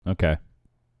Okay.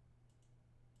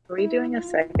 Are we doing a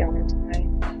second one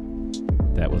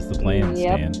tonight? That was the plan,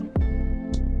 Yep. Stan.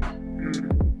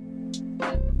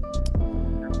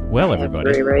 Well, I have to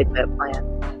everybody. rewrite that plan.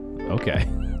 Okay.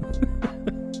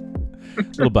 A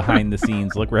little behind the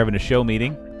scenes look. We're having a show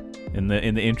meeting in the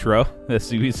intro, as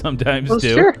we sometimes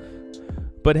do. Sure.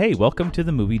 But hey, welcome to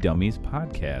the Movie Dummies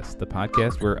podcast, the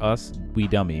podcast where we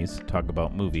dummies talk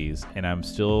about movies, and I'm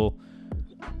still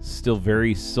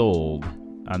very sold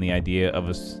on the idea of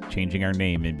us changing our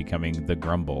name and becoming the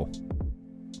Grumble.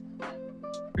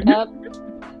 Yep.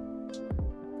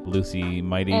 Lucy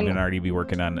might even already be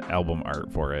working on album art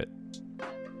for it.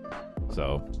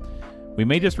 So we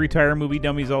may just retire Movie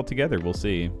Dummies altogether. We'll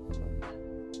see.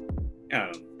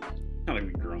 Yeah, not a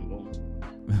grumble.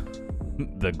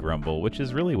 The Grumble, which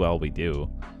is really well we do.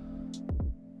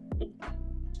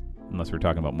 Unless we're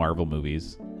talking about Marvel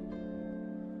movies.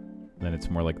 Then it's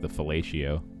more like the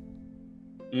fellatio.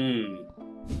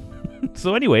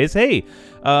 So anyways, hey,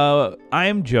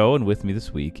 I'm Joe, and with me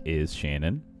this week is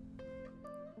Shannon.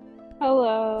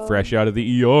 Hello. Fresh out of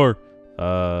the ER,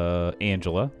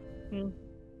 Angela.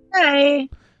 Hi.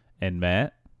 And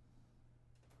Matt.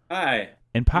 Hi.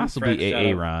 And possibly fresh out of-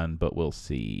 Aaron, but we'll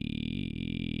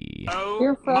see.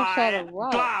 You're fresh out of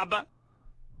what?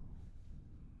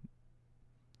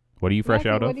 What are you fresh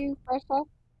Matthew, out of? What are you fresh off?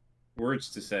 Words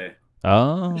to say.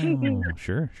 Oh,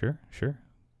 sure.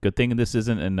 Good thing this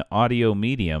isn't an audio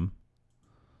medium.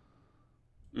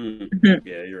 Yeah,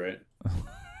 you're right.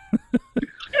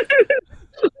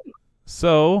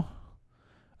 So,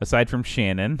 aside from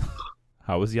Shannon,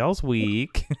 how was y'all's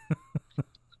week?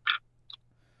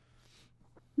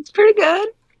 It's pretty good.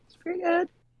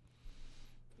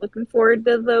 Looking forward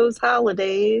to those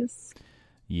holidays.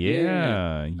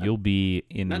 Yeah, you'll be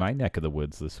in my neck of the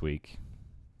woods this week.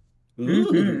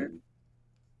 Ooh.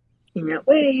 Can't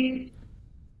wait.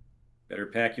 Better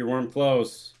pack your warm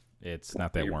clothes. It's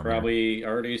not that You're warm. Here. probably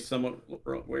already somewhat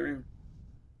wearing.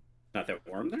 Not that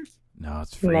warm there? No,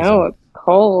 it's freezing. No, it's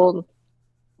cold.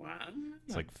 Wow.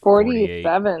 It's like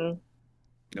 47.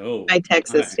 No. By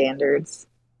Texas Hi. standards,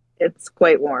 it's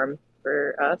quite warm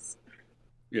for us.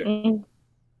 Yeah. Mm.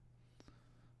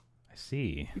 I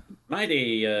see. My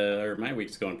day, or my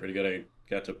week's going pretty good. I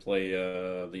got to play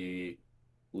the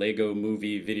Lego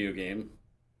Movie video game.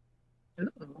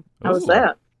 How was Ooh.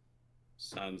 that?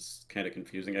 Sounds kind of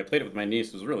confusing. I played it with my niece.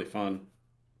 It was really fun.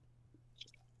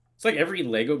 It's like every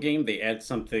Lego game, they add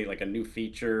something like a new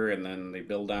feature, and then they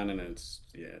build on it, and it's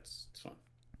fun.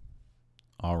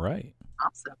 All right.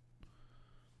 Awesome.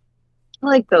 I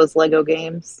like those Lego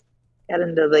games. Got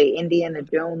into the Indiana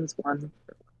Jones one.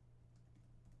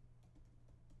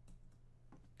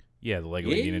 Yeah, the Lego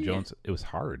Indiana Jones. It was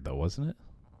hard, though, wasn't it?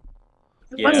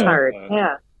 It was hard,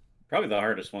 yeah. Probably the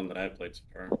hardest one that I've played so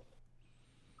far.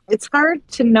 It's hard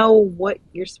to know what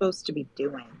you're supposed to be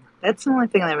doing. That's the only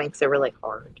thing that makes it really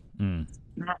hard. Mm.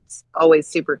 Not always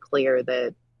super clear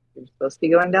that you're supposed to be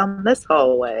going down this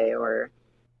hallway or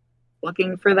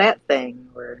looking for that thing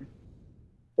or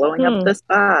blowing up this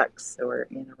box or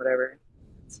whatever.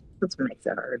 That's what makes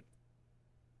it hard.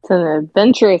 It's an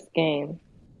adventurous game.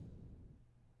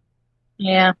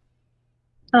 Yeah,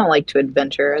 I don't like to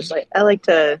adventure. I like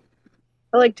to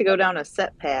go down a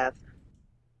set path.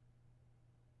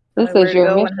 This Where is to your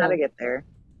go mission. and how to get there.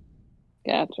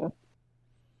 Gotcha.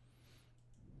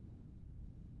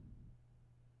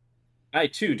 I,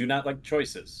 too, do not like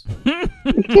choices.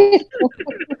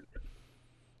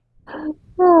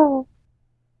 Well,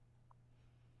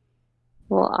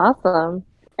 awesome.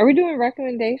 Are we doing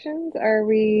recommendations? Are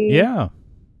we? Yeah.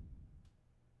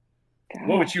 Gosh.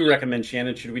 What would you recommend,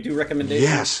 Shannon? Should we do recommendations?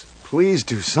 Yes, please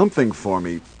do something for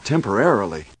me,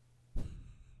 temporarily.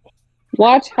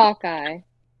 Watch Hawkeye.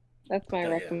 That's my Oh,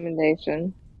 yeah.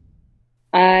 recommendation.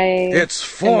 It's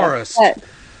Forrest.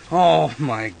 Oh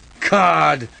my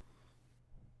God.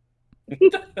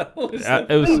 What is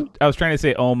that? I was trying to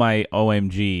say, oh my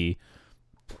OMG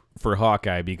for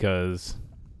Hawkeye because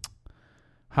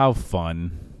how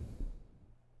fun.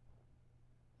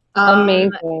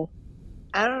 Amazing.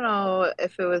 I don't know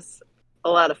if it was a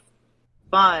lot of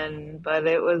fun, but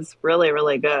it was really,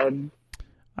 really good.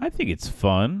 I think it's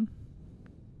fun.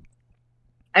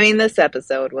 I mean, this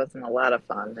episode wasn't a lot of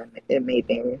fun, and it made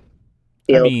me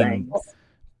feel things.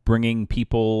 Bringing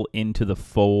people into the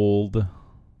fold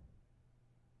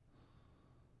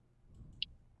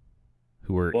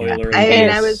who were Spoiler in alert. I mean,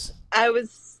 previous- I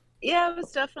was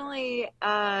definitely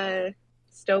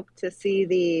stoked to see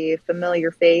the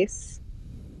familiar face.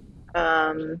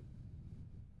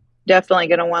 Definitely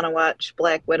gonna want to watch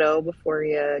Black Widow before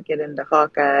you get into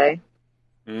Hawkeye.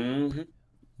 Mm-hmm.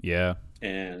 Yeah.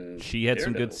 And she had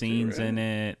some good Daredevil, scenes too, right? in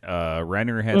it.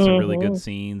 Renner had some really good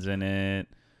scenes in it.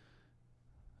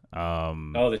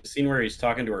 The scene where he's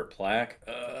talking to her plaque.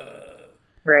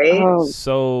 Right? Oh,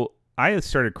 So I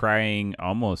started crying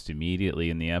almost immediately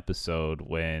in the episode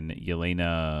when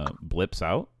Yelena blips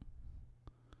out.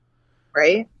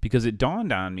 Right? Because it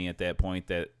dawned on me at that point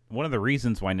that one of the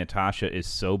reasons why Natasha is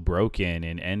so broken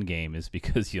in Endgame is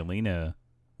because Yelena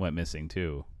went missing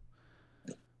too.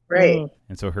 Right.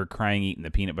 And so her crying eating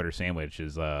the peanut butter sandwich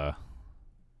is that's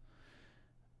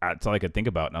all I could think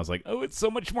about. And I was like, oh, it's so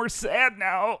much more sad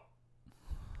now.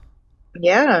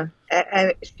 Yeah.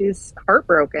 And she's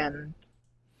heartbroken.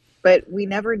 But we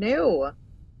never knew.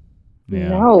 Yeah.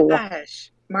 no.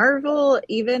 Gosh. Marvel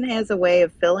even has a way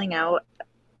of filling out,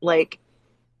 like,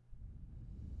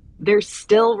 they're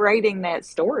still writing that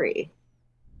story.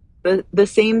 The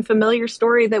same familiar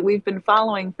story that we've been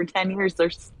following for 10 years. They're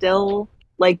still,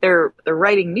 like, they're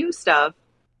writing new stuff,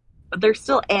 but they're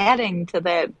still adding to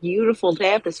that beautiful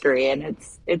tapestry, and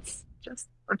it's just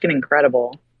fucking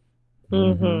incredible.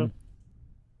 Mm-hmm.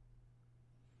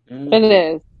 Mhm. It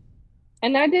is.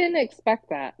 And I didn't expect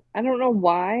that. I don't know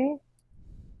why,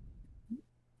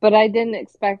 but I didn't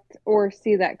expect or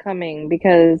see that coming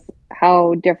because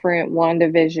how different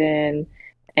WandaVision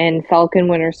and Falcon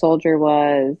Winter Soldier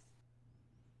was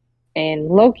and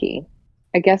Loki.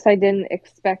 I guess I didn't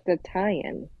expect a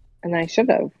tie-in, and I should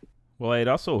have. Well, I had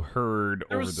also heard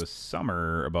There over was- the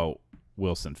summer about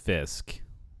Wilson Fisk.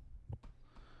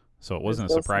 So it wasn't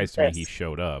a Wilson surprise to me Fisk? he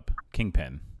showed up.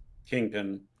 Kingpin.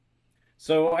 Kingpin.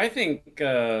 So I think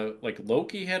like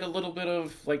Loki had a little bit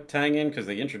of like tying in because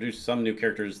they introduced some new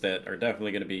characters that are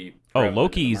definitely going to be. Oh, prevalent in the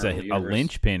Loki's Marvel a universe.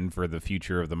 linchpin for the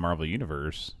future of the Marvel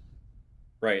Universe.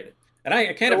 Right, and I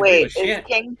kind So of agree wait, with is Shan.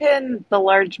 Kingpin the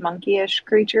large monkeyish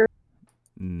creature?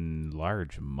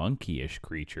 Large monkeyish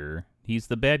creature. He's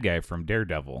the bad guy from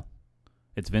Daredevil.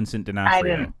 It's Vincent I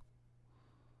D'Onofrio.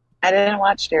 didn't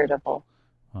watch Daredevil.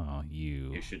 Oh,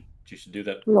 you. You should do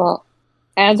that. Well,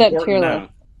 add It's that to important your now.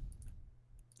 list.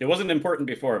 It wasn't important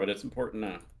before, but it's important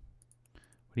now.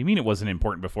 What do you mean it wasn't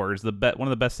important before? It's one of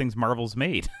the best things Marvel's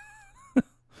made.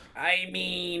 I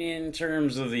mean, in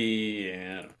terms of the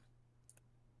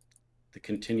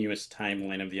continuous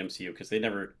timeline of the MCU, because they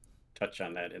never touch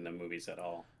on that in the movies at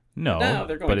all. No, No,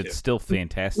 they're going but to. it's still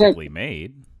fantastically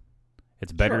made.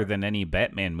 It's better Sure. than any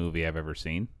Batman movie I've ever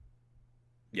seen.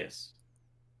 Yes.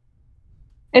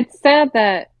 It's sad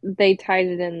that they tied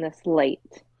it in this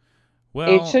late.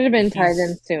 Well, It should have been tied in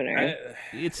he's- sooner.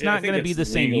 It's I not think going to be it's the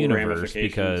same legal universe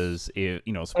ramifications.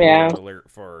 because, spoiler Yeah. alert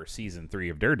for season 3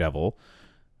 of Daredevil,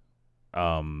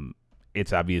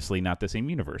 it's obviously not the same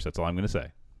universe. That's all I'm going to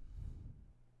say.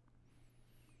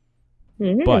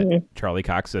 Mhm. But Charlie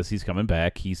Cox says he's coming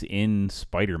back. He's in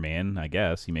Spider-Man, I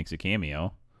guess. He makes a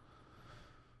cameo.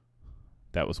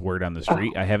 That was word on the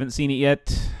street. I haven't seen it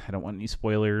yet. I don't want any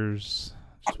spoilers.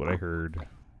 That's what I heard.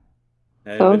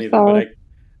 I So haven't either, sorry.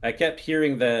 but I kept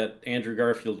hearing that Andrew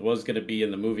Garfield was going to be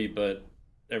in the movie, but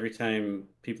every time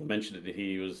people mentioned it,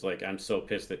 he was like, "I'm so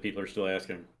pissed that people are still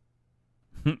asking."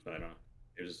 So I don't know.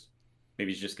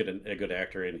 Maybe he's just a good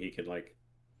actor, and he could like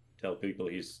tell people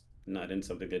he's not in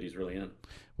something that he's really in.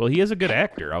 Well, he is a good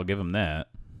actor. I'll give him that.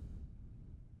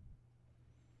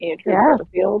 Andrew Yeah.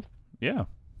 Garfield. Yeah.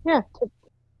 Yeah.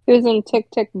 He was in Tick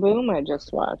Tick Boom, I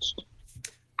just watched.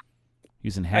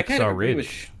 He's in I kind of Hacksaw agree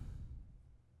Ridge.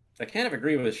 I kind of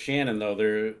agree with Shannon though.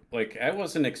 They're like I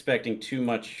wasn't expecting too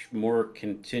much more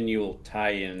continual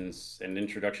tie-ins and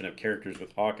introduction of characters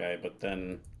with Hawkeye, but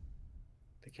then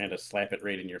they kind of slap it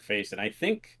right in your face. And I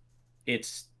think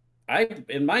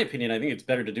in my opinion, I think it's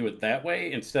better to do it that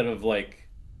way instead of like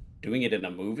doing it in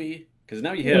a movie because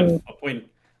now you have a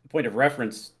point of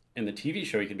reference in the TV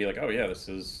show. You can be like, oh yeah, this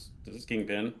is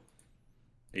Kingpin.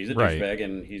 He's a Right. douchebag,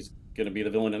 and he's going to be the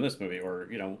villain in this movie, or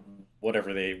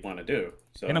whatever they want to do.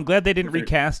 So, And I'm glad they didn't if they're-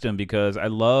 recast him because I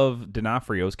love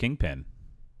D'Onofrio's Kingpin.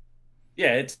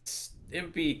 Yeah, it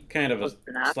would be kind of a What's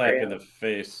D'Onofrio? slap in the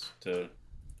face to.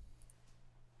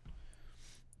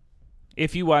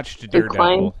 If you watched Decline.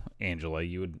 Daredevil, Angela,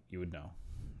 you would know.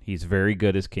 He's very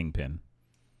good as Kingpin.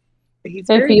 He's If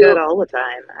very you- good all the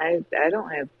time.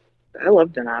 I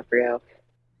love D'Onofrio.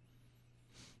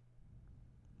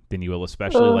 Then you will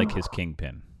especially Ugh. like his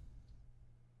Kingpin.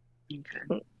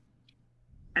 Okay.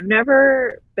 I've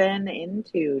never been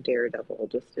into Daredevil,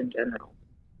 just in general.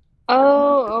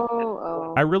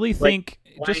 Oh. I really think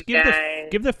just white give guy,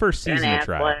 the first Ben season a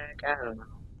try. Affleck, I don't know.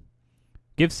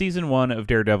 Give season 1 of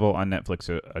Daredevil on Netflix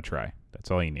a try. That's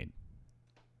all you need.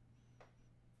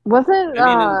 Wasn't,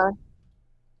 I mean,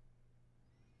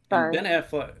 sorry. Ben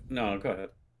Affleck. No, go ahead.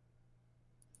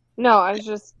 No, I was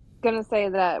just gonna say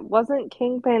that wasn't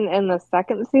Kingpin in the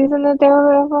second season of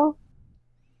Daredevil?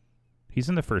 He's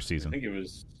in the first I season. think it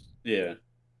was, yeah.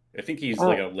 I think he's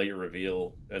like a late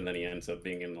reveal, and then he ends up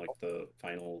being in like the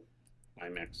final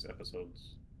IMAX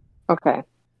episodes. Okay.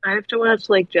 I have to watch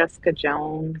like Jessica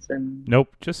Jones and.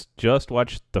 Nope, just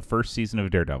watch the first season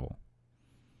of Daredevil.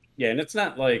 Yeah, and it's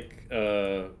not like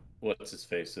what's his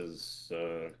face is.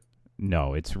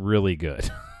 No, it's really good.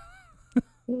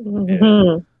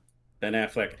 Yeah. Ben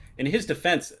Affleck. In his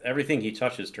defense, everything he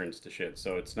touches turns to shit.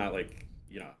 So it's not like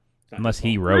it's not unless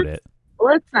he wrote it.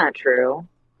 Well, that's not true.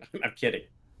 I'm kidding.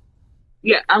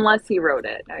 Yeah, unless he wrote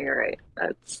it. No, you're right.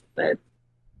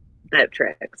 That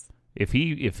tracks. If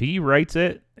he writes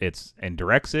it, and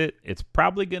directs it, it's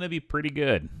probably gonna be pretty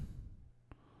good.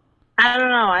 I don't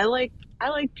know. I like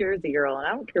Jersey Girl, and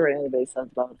I don't care what anybody says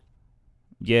about it.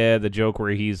 Yeah, the joke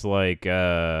where he's like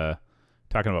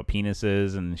talking about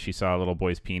penises, and she saw a little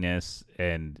boy's penis,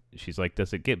 and she's like,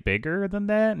 "Does it get bigger than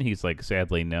that?" And he's like,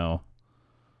 "Sadly, no."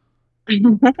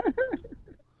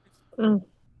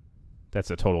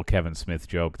 That's a total Kevin Smith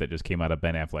joke that just came out of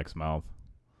Ben Affleck's mouth.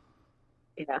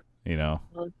 Yeah. You know?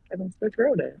 Well, Kevin Smith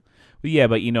wrote it. Yeah,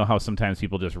 but you know how sometimes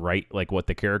people just write like what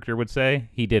the character would say?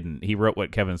 He didn't. He wrote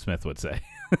what Kevin Smith would say.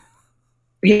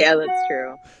 Yeah, that's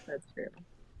true. That's true.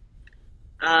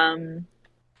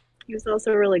 He was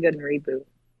also really good in Reboot.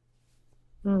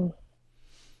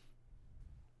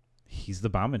 He's the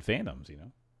bomb in Phantoms, you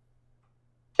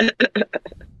know?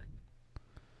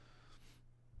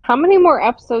 How many more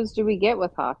episodes do we get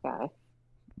with Hawkeye?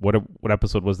 What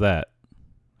episode was that?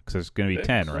 Because there's going to be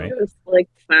 10, right? It was like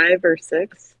 5 or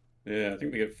 6. Yeah, I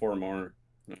think we get 4 more.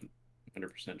 Not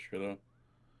 100% sure though.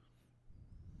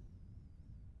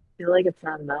 I feel like it's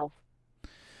not enough.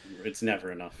 It's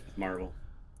never enough with Marvel.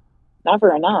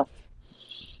 Never enough.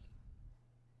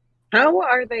 How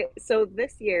are they? So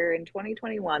this year in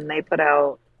 2021, they put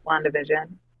out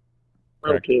WandaVision,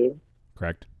 Loki,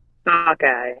 Correct.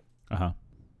 Hawkeye,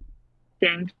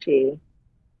 Shang-Chi.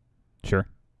 Sure.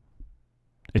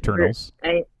 Eternals.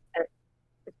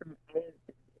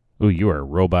 Ooh, you are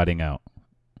roboting out.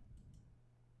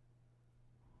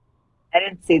 I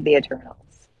didn't see the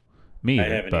Eternals. Me I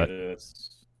either, haven't but either.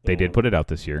 they did put it out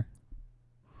this year.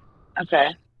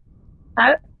 Okay.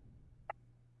 How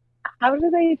do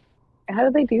they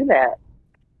do that?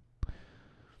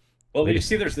 Well, you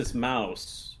see, there's this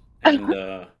mouse, and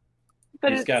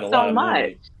but he's got a so lot of much.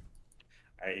 money.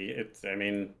 I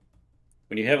mean,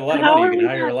 when you have a lot of money, you can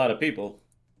hire a lot of people.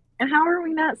 And how are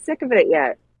we not sick of it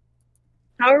yet?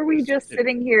 How are we just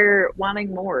sitting here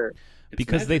wanting more?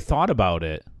 Because they thought about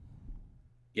it.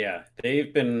 Yeah,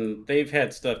 they've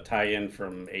had stuff tie in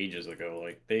from ages ago.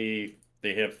 Like they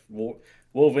have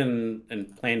woven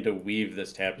and planned to weave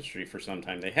this tapestry for some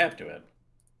time. They have to have.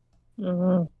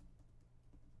 Mm-hmm.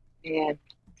 Yeah,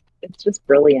 it's just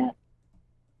brilliant.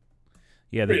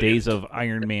 Yeah, the days of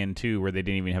Iron Man 2 where they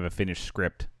didn't even have a finished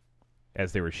script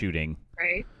as they were shooting.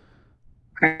 Right.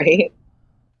 Right.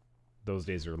 Those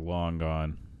days are long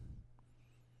gone.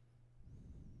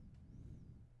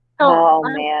 Oh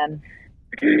man.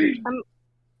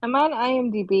 I'm on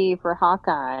IMDb for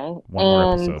Hawkeye. One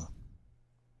more episode.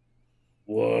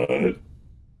 What? Yeah.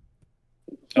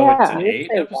 Oh, it's an 8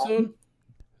 episode?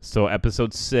 So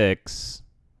episode 6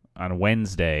 on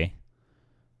Wednesday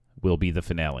will be the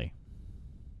finale.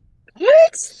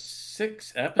 What?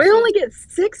 6 episodes? We only get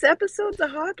 6 episodes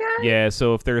of Hawkeye? Yeah,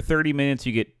 so if they're 30 minutes,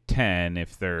 you get 10.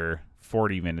 If they're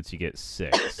 40 minutes, you get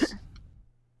 6.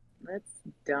 That's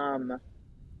dumb.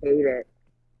 Hate it.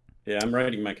 Yeah, I'm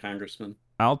writing my congressman.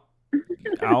 I'll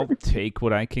take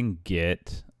what I can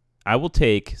get. I will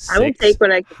take 6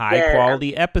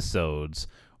 high-quality episodes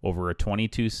over a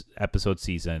 22-episode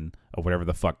season of whatever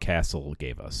the fuck Castle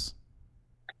gave us.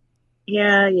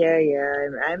 Yeah.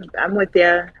 I'm with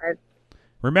you.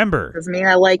 Remember, doesn't mean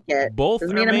I like it. Both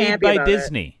doesn't are mean I'm made happy by about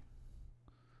Disney.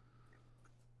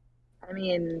 It. I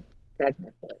mean,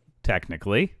 technically.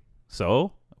 Technically. So,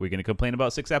 are we going to complain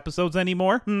about 6 episodes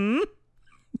anymore? I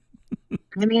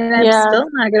mean, I'm still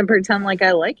not going to pretend like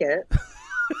I like it.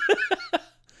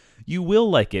 You will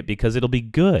like it because it'll be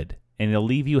good and it'll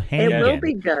leave you hanging. It will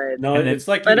be good. No, it's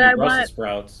like eating Brussels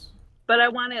sprouts. But I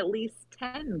want at least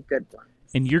 10 good ones.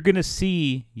 And you're going to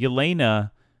see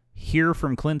Yelena hear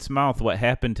from Clint's mouth what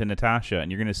happened to Natasha,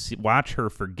 and you're going to watch her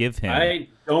forgive him. I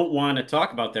don't want to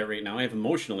talk about that right now. I have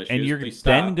emotional issues. And you're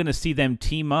then going to see them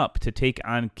team up to take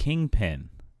on Kingpin.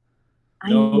 I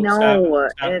know,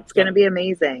 and it's going to be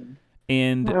amazing.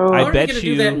 And I bet you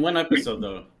do that in one episode,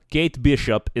 though. Kate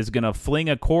Bishop is going to fling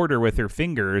a quarter with her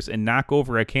fingers and knock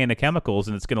over a can of chemicals,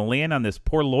 and it's going to land on this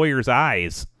poor lawyer's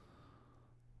eyes.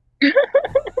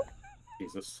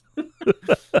 Jesus. I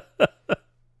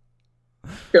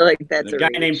feel like that's a guy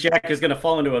named Jack is going to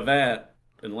fall into a vat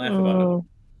and laugh about it.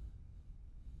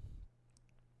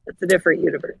 It's a different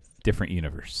universe. Different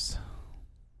universe.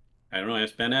 I don't know.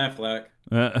 Ask Ben Affleck.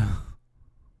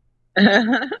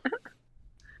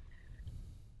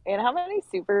 And how many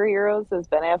superheroes has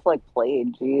Ben Affleck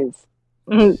played? Jeez.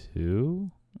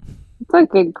 2? That's a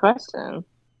good question.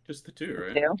 Just the 2,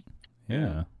 right? 2?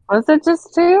 Yeah. Was it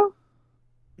just 2?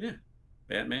 Yeah.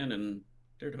 Batman and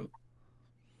Daredevil.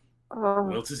 Oh.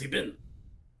 What else has he been?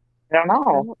 I don't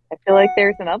know. I feel like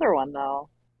there's another one, though.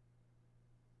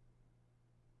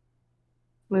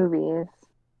 Movies.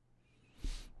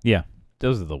 Yeah,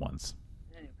 those are the ones.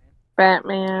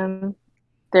 Batman.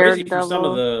 Crazy Daredevil. for some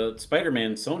of the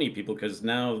Spider-Man Sony people, because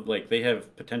now like they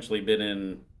have potentially been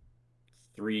in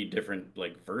 3 different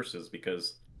like verses,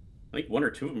 because I think 1 or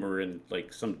 2 of them were in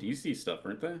like some DC stuff,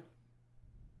 weren't they?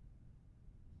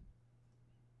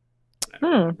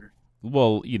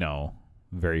 Well, you know,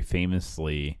 very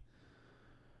famously,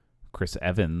 Chris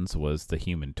Evans was the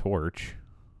Human Torch.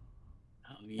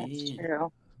 Oh, yeah. That's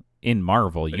true. In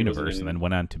Marvel But he Universe, wasn't and in- then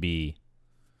went on to be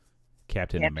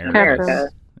Captain Captain America America.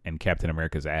 and Captain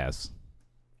America's ass.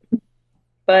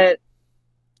 But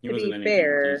He to wasn't be in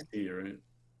fair, DC, right?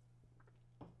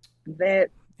 that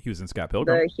He was in Scott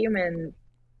Pilgrim.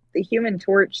 the Human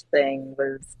Torch thing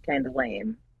was kind of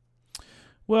lame.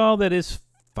 Well, that is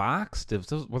Fox.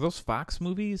 Were those Fox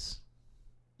movies?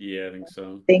 Yeah, I think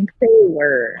so. I think they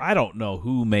were. I don't know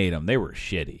who made them. They were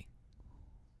shitty.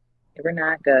 They were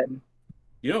not good.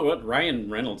 You know what? Ryan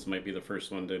Reynolds might be the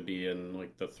first one to be in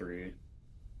like the 3.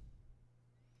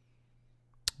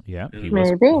 Yeah, Maybe.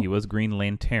 he was Green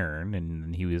Lantern,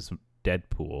 and he was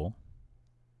Deadpool.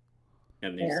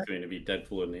 And he's going to be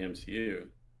Deadpool in the MCU.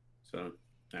 So,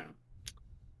 yeah.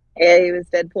 Yeah, he was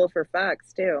Deadpool for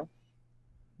Fox, too.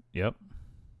 Yep.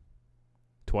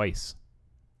 Twice.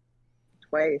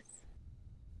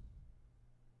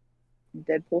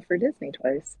 Deadpool for Disney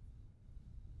twice.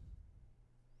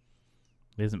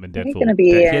 He hasn't been Is he Deadpool. gonna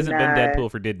be He in, hasn't been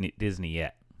Deadpool for Disney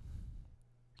yet.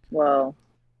 Well,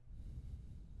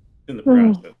 In the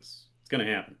process. It's going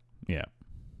to happen. Yeah.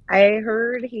 I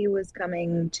heard he was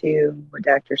coming to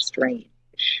Doctor Strange.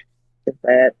 Is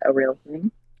that a real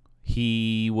thing?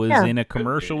 He was in a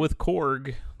commercial with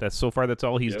Korg. That's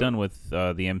all he's done with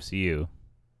the MCU.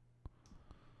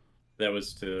 That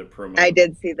was to promote. I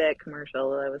did see that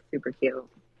commercial. That was super cute.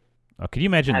 Oh, could you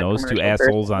imagine those 2 commercial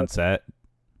assholes person. on set?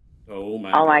 Oh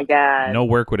my god. No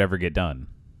work would ever get done.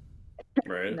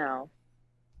 Right? No.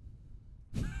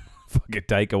 Fucking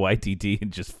Taika Waititi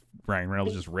and just Ryan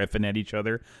Reynolds just riffing at each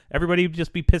other. Everybody would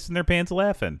just be pissing their pants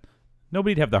laughing.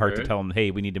 Nobody'd have the heart to tell them,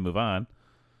 hey, we need to move on.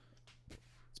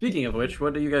 Speaking of which,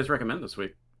 what do you guys recommend this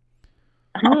week?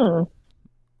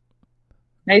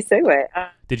 Nice segue.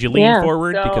 Did you lean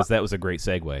forward? Because that was a great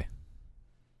segue.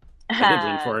 I did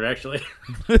lean forward, actually.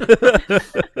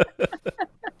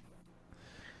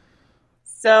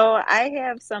 So I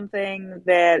have something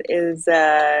that is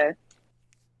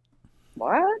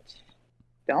watch,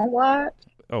 don't watch.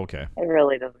 Okay. It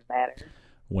really doesn't matter.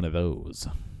 One of those.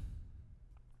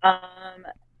 It's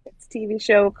a TV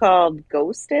show called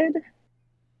Ghosted.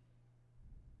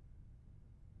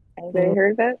 Anybody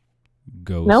heard of it?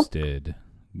 Ghosted.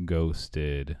 So Is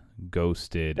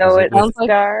it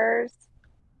stars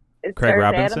Craig Adam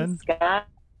Robinson? Scott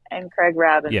and Craig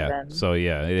Robinson. Yeah. So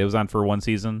yeah, it was on for 1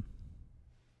 season.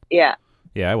 Yeah.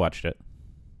 Yeah, I watched it.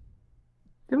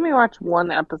 Didn't we watch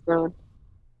 1 episode?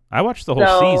 I watched the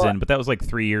whole season, but that was like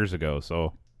 3 years ago.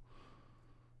 So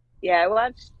yeah, I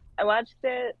watched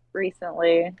it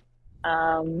recently.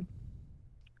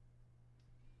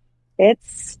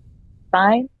 It's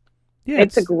fine. yeah,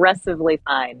 It's aggressively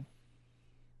fine.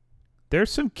 there's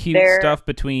some cute stuff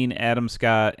between Adam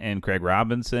Scott and Craig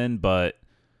Robinson, but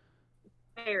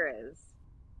There is.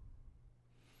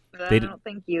 But I don't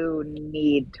think you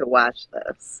need to watch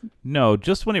this. no,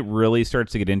 just when it really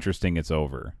starts to get interesting, it's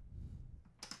over.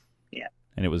 Yeah.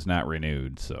 And it was not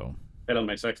renewed, so. That on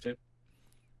my sex tape.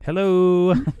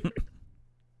 Hello.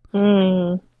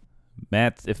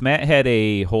 Matt, if Matt had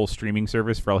a whole streaming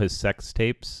service for all his sex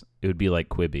tapes, it would be like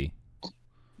Quibi.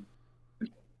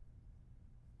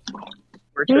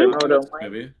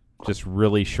 Maybe. Just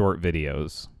really short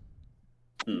videos.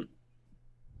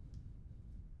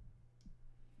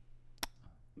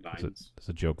 It's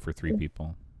a joke for 3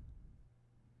 people.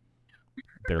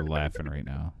 They're laughing right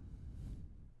now.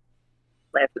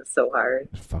 Laughing so hard.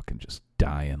 They're fucking just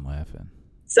dying laughing.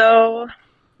 So,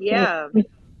 yeah.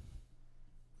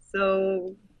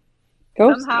 So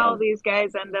somehow these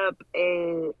guys end up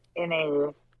in a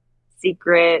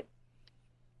secret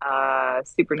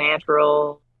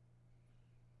Supernatural.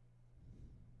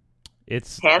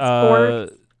 It's Task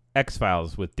Force.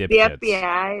 X-Files with The dipshits.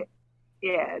 FBI.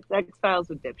 Yeah, it's X-Files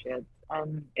with dipshits.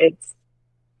 It's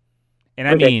And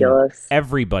I ridiculous. mean,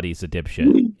 everybody's a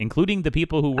dipshit, including the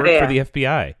people who work for the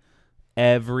FBI.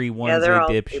 Everyone's they're a all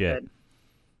dipshit. stupid.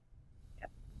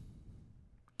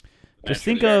 Just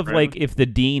think of, like, if the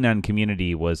dean on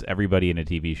Community was everybody in a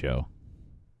TV show.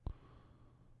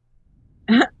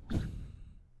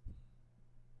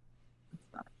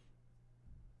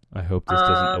 I hope this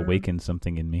doesn't awaken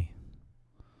something in me.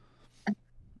 And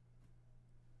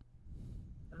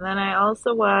then I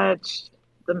also watched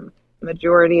the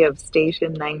majority of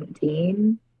Station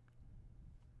 19.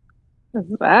 What's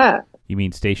that? You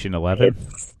mean Station 11?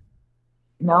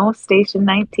 No, Station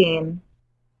 19.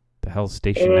 The hell's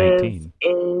Station 19?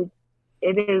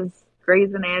 It is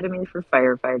Grey's Anatomy for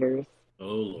firefighters. Oh,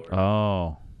 Lord.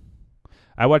 Oh.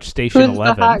 I watched Station Who's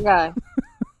 11. the hot guy?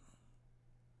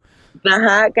 The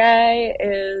hot guy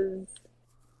is...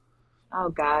 Oh,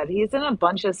 God. He's in a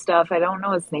bunch of stuff. I don't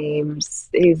know his names.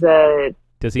 He's a...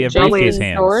 Does he have Jason briefcase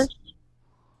hands? George?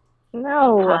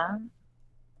 No. Huh?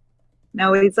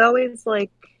 No, he's always like...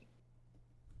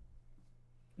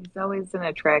 He's always an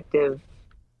attractive...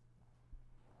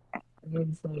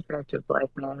 He's an attractive black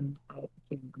man. I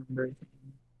can't remember his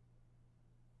name.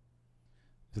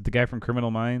 Is it the guy from Criminal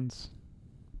Minds?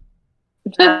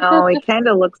 No, he kind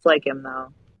of looks like him,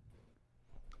 though.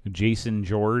 Jason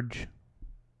George?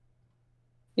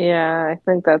 Yeah, I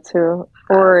think that's who.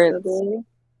 Or Possibly. it's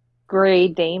Gray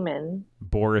Damon.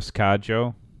 Boris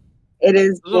Kodjoe? It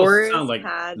is Those all Boris sound like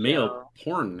Kodjoe. male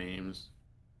porn names.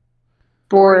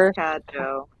 Boris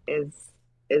Kodjoe is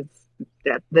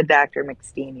the Dr.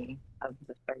 McSteamy of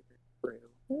the Fighter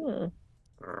crew.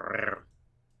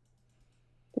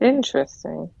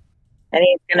 Interesting. And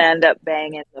he's going to end up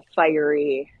banging the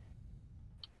fiery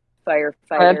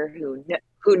firefighter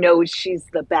who knows she's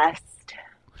the best.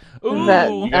 Ooh. You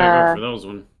gotta go for those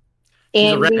one.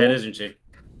 She's a redhead, isn't she?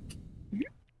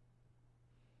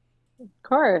 Of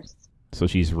course. So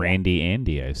she's Randy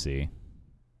Andy, I see.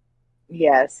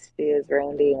 Yes, she is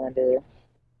Randy Andy.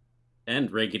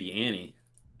 And Raggedy Annie.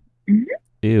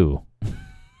 Ew.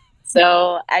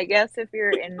 So I guess if you're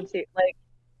into, like,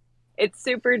 it's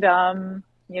super dumb.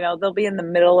 You know, they'll be in the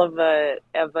middle of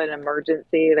an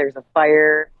emergency. There's a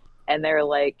fire, and they're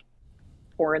like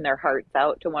pouring their hearts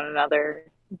out to one another.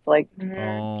 It's like, I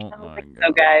don't think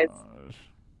so, guys.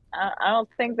 I don't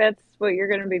think that's what you're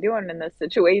going to be doing in this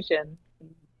situation. You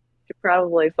should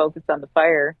probably focus on the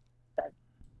fire.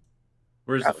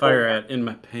 Where's the fire at? In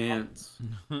my pants.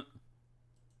 It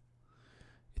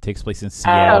takes place in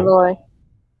Seattle. Totally.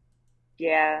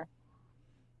 Yeah.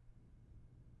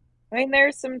 I mean,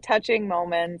 there's some touching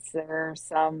moments. There are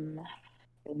some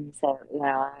things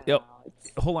that, Yep.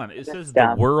 Hold on. It says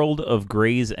dumb. the world of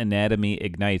Grey's Anatomy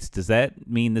ignites. Does that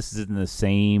mean this is in the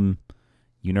same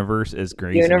universe as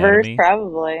Grey's Anatomy?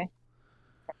 Probably.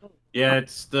 Yeah,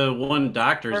 it's the one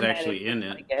doctor's Or actually in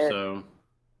it. like it. So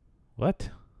What?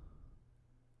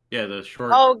 yeah, the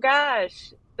short. Oh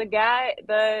gosh, the guy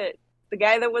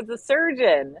that was a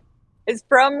surgeon is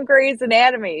from Grey's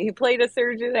Anatomy. He played a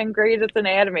surgeon in Grey's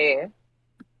Anatomy.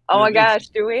 Oh my gosh,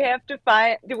 do we have to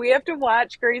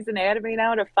watch Grey's Anatomy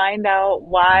now to find out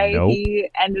why he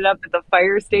ended up at the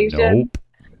fire station? Nope.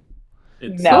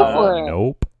 It's,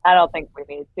 Nope. I don't think we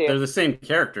need to. They're the same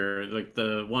character. Like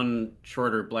the one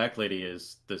shorter black lady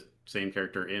is the same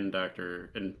character in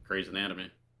Grey's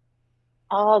Anatomy.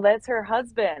 Oh, that's her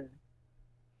husband.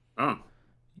 Oh.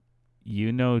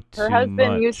 You know too Her husband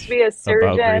much used to be a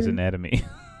surgeon. about Grey's Anatomy.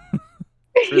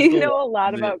 You know a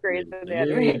lot about Grey's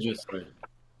Anatomy.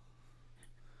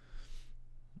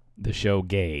 The show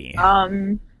Gay.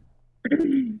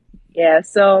 Yeah,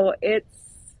 so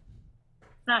it's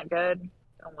not good.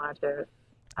 Don't watch it.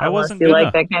 I wasn't you gonna.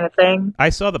 like that kind of thing. I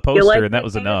saw the poster and that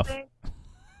was enough.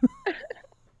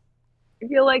 If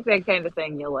you like that kind of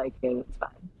thing, you'll like it. It's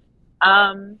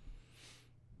fine.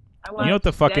 You know what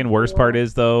the fucking worst part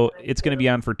is, though? It's going to be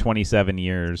on for 27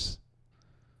 years.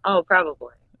 Oh,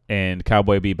 probably. And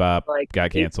Cowboy Bebop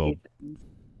got canceled.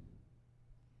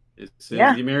 It's the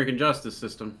American justice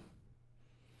system.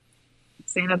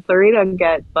 Santa Clarita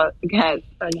got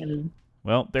fucking.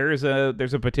 Well, there's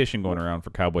a petition going around for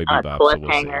Cowboy Bebop. So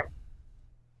we'll see. I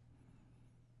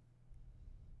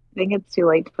think it's too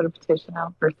late to put a petition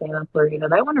out for Santa Clarita.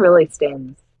 That one really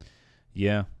stings.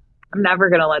 Yeah. I'm never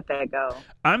going to let that go.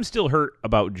 I'm still hurt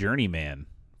about Journeyman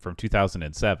from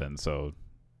 2007, so...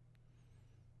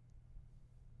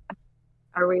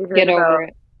 Are we heard Get about, over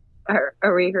it.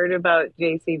 Are we heard about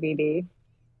JCVD?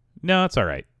 No, it's all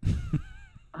right.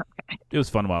 Okay. was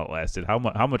fun while it lasted. How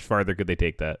much farther could they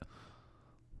take that?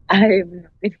 I have no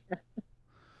idea.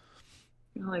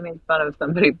 You only make fun of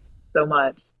somebody so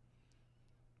much.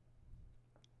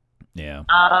 Yeah.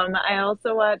 I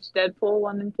also watched Deadpool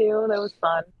 1 and 2. That was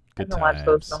fun. I haven't watched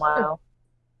those in a while.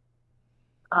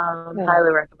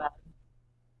 Highly recommend.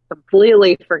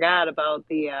 Completely forgot about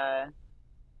the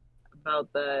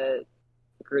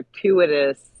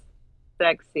gratuitous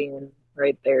sex scene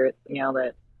right there. You know,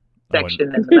 that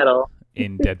section in the middle.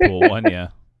 In Deadpool 1, yeah.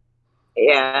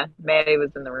 Yeah, Maddie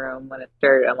was in the room when it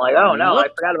started. I'm like, oh no, I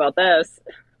forgot about this.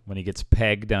 When he gets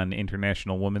pegged on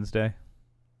International Women's Day.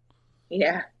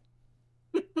 Yeah.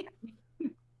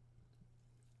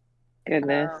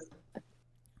 Goodness.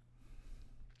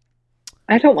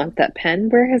 I don't want that pen.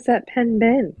 Where has that pen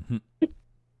been? In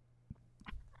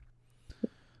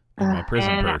my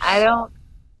prison purse. I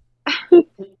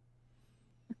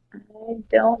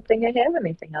don't think I have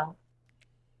anything else.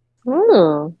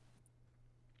 Oh.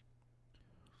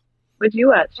 What'd you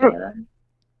watch, Shannon?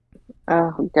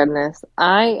 Oh, goodness.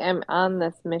 I am on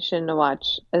this mission to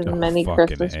watch as many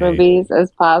Christmas A. movies as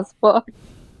possible.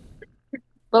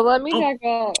 But let me talk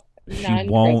about She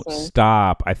won't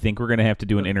stop. I think we're going to have to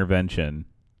do an intervention.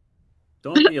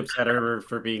 Don't be upset at her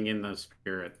for being in the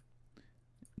spirit.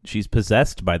 She's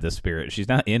possessed by the spirit. She's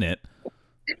not in it.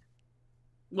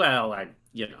 Well,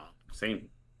 same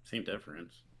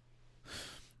difference.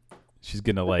 She's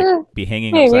going to be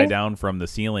hanging upside down from the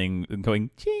ceiling and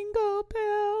going, jingle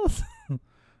bells.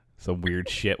 Some weird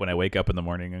shit when I wake up in the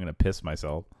morning. I'm going to piss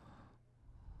myself.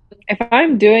 If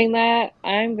I'm doing that,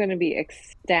 I'm going to be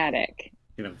ecstatic.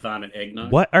 You know, vomit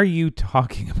eggnog. What are you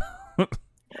talking about?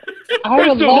 I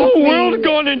would the whole world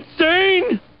gone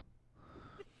insane?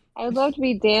 I would love to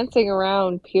be dancing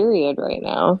around, period, right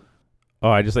now. Oh,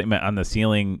 I just meant on the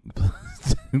ceiling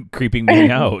creeping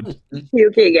me out.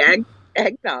 Puking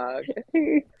eggnog.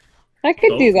 I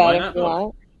could do that if you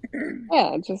want.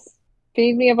 Yeah, just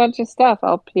feed me a bunch of stuff.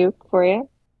 I'll puke for you.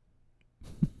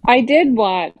 I did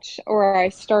watch, or I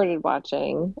started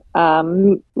watching.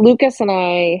 Lucas and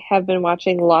I have been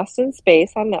watching Lost in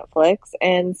Space on Netflix,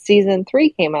 and season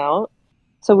 3 came out.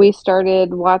 So we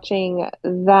started watching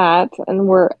that, and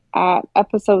we're at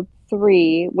episode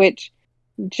 3, which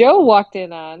Joe walked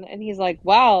in on, and he's like,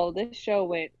 wow, this show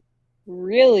went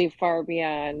really far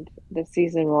beyond the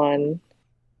season 1,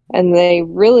 and they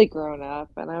really grown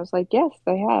up. And I was like, yes,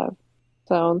 they have.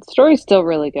 So the story's still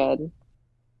really good.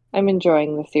 I'm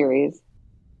enjoying the series.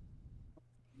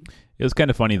 It was kind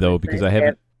of funny though, because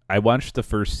I watched the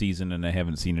first season and I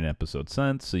haven't seen an episode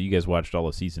since. So you guys watched all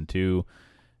of season 2,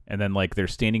 and then they're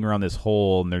standing around this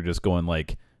hole and they're just going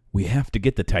we have to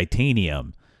get the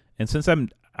titanium. And since I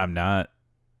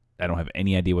don't have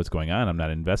any idea what's going on, I'm not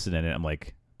invested in it. I'm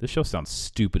like, this show sounds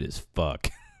stupid as fuck.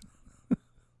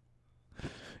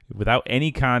 Without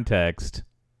any context,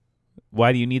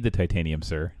 why do you need the titanium,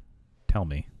 sir? Tell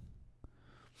me.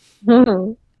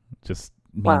 Just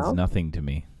means nothing to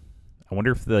me. I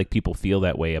wonder if people feel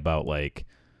that way about Endgame.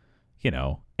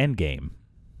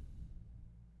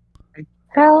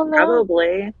 Hell no.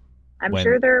 Probably. I'm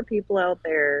sure there are people out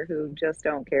there who just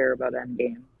don't care about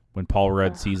Endgame. When Paul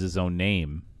Rudd sees his own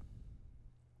name,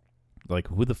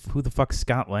 who the fuck's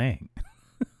Scott Lang?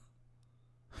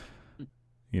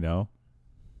 You know?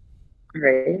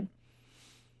 Right.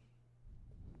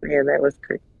 Yeah, that was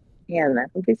great. Yeah, that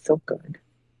would be so good.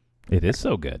 It is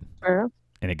so good. And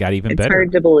it got even better. It's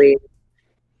hard to believe.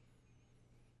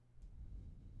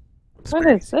 What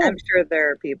is it? I'm sure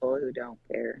there are people who don't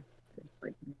care.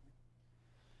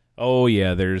 Oh,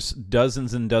 yeah, there's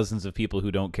dozens and dozens of people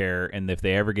who don't care, and if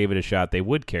they ever gave it a shot, they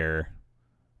would care,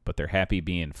 but they're happy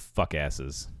being fuck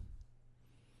asses.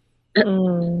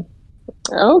 Okay.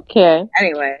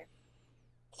 Anyway.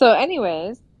 So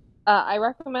anyways, I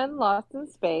recommend Lost in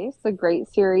Space, a great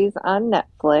series on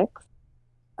Netflix.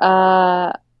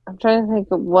 I'm trying to think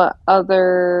of what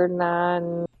other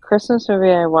non-Christmas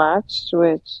movie I watched,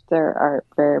 which there aren't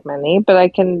very many, but I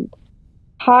could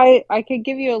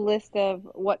give you a list of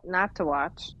what not to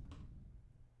watch.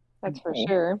 That's for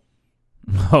sure.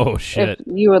 Oh, shit. If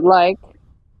you would like.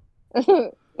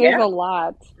 There's a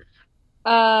lot.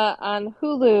 On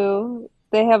Hulu,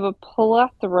 they have a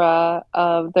plethora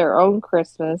of their own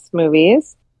Christmas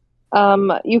movies.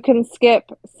 You can skip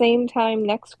Same Time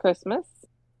Next Christmas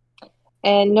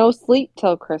and No Sleep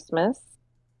Till Christmas.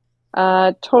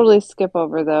 Totally skip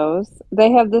over those.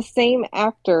 They have the same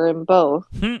actor in both.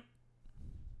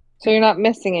 So you're not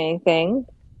missing anything.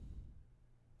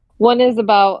 One is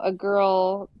about a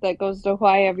girl that goes to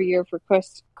Hawaii every year for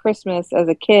Christmas as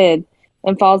a kid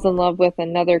and falls in love with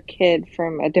another kid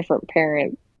from a different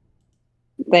parent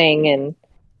thing, and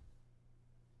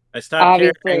I stopped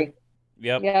caring. Obviously.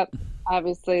 Yep. Yep.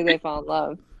 Obviously, they fall in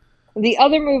love. The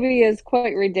other movie is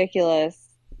quite ridiculous.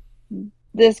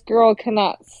 This girl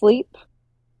cannot sleep,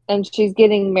 and she's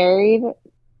getting married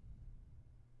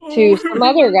to some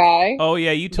other guy. Oh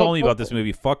yeah, you told me about this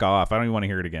movie. Fuck off. I don't even want to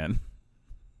hear it again.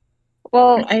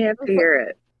 Well, I have to hear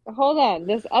it. hold on.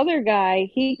 This other guy,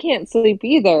 he can't sleep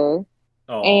either.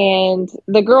 Oh, And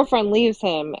the girlfriend leaves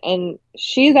him, and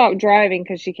she's out driving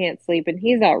because she can't sleep, and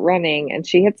he's out running, and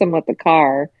she hits him with the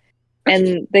car.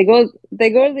 And they go to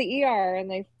the ER,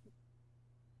 and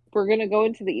we're gonna go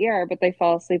into the ER, but they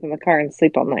fall asleep in the car and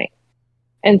sleep all night.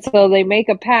 And so they make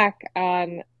a pact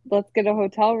on, let's get a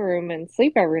hotel room and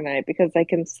sleep every night because they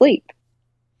can sleep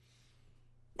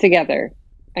together.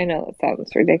 I know that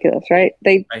sounds ridiculous, right?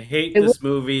 I hate this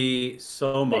movie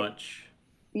so much.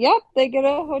 Yep, they get a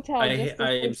hotel. I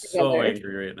am so together.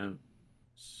 angry right now.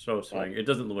 So angry. It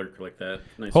doesn't work like that.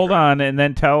 Nice Hold try. on, and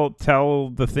then tell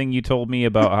the thing you told me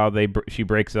about how she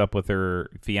breaks up with her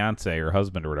fiance or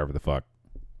husband or whatever the fuck.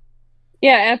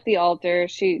 Yeah, at the altar,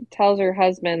 she tells her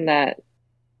husband that,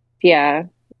 yeah,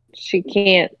 she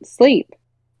can't sleep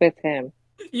with him.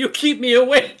 You keep me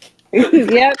awake.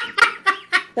 Yep.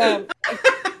 So,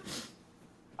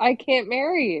 I can't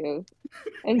marry you.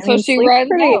 And I so mean, she sleep's runs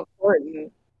pretty out.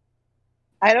 important.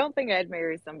 I don't think I'd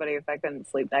marry somebody if I couldn't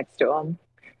sleep next to them.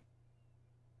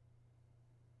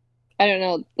 I don't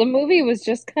know. The movie was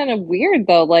just kind of weird,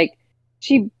 though. Like,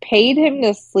 she paid him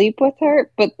to sleep with her,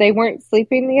 but they weren't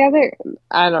sleeping together.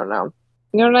 I don't know.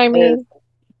 You know what I mean?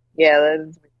 Yeah, that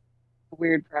is a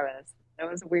weird premise.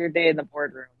 That was a weird day in the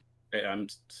boardroom. I'm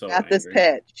so Got this angry.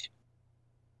 pitch.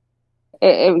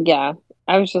 Yeah.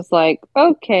 I was just like,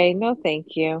 okay, no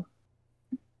thank you.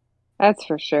 That's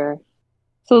for sure.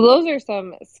 So those are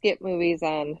some skip movies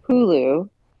on Hulu.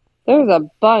 There's a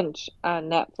bunch on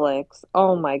Netflix.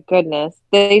 Oh my goodness.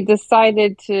 They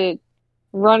decided to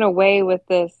run away with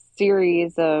this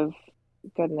series of,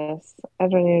 goodness, I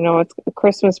don't even know, it's a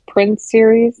Christmas Prince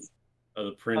series. Oh,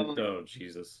 the print. Oh,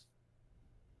 Jesus.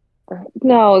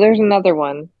 No, there's another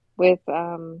one with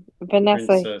Vanessa.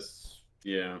 Princess.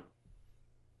 Yeah.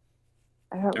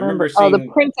 I don't remember remember. Oh, the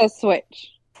seeing- Princess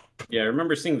Switch. Yeah, I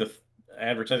remember seeing the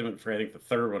advertisement for, I think, the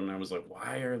third one, and I was like,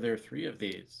 why are there 3 of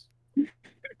these?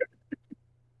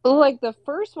 Like the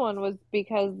first one was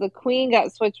because the queen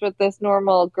got switched with this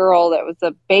normal girl that was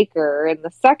a baker, and the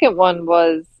second one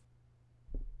was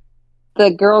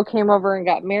the girl came over and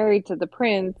got married to the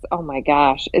prince. Oh my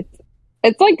gosh,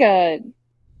 it's like a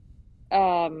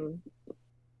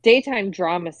daytime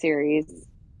drama series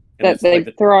And that it's they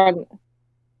like throw on.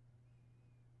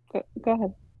 Go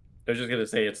ahead. I was just going to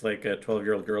say, it's like a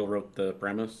 12-year-old girl wrote the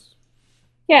premise.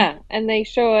 Yeah, and they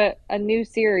show a new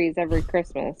series every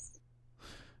Christmas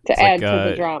to It's add like, to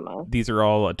the drama. These are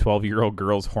all a 12-year-old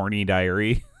girl's horny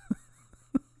diary.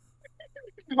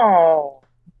 Oh.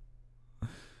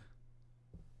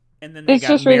 And then they It's got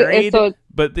just really, married, so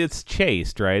but it's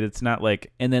chaste, right? It's not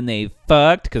like, and then they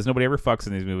fucked, because nobody ever fucks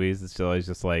in these movies. It's always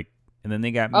just like, and then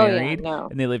they got oh yeah, married, no.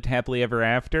 and they lived happily ever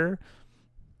after.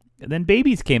 And then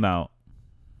babies came out.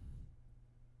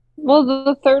 Well,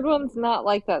 the third one's not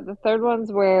like that. The third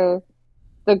one's where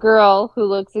the girl who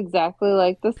looks exactly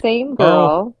like the same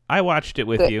girl, I watched it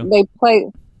with you. they play.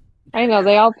 I know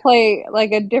they all play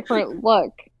like a different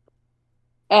look.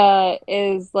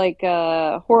 Is like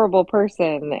a horrible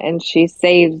person, and she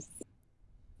saves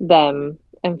them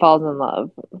and falls in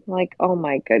love. Like, oh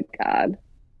my good God,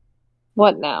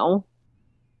 what now?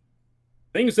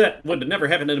 Things that would never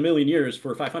happen in a million years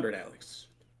for 500, Alex.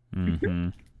 Mm-hmm.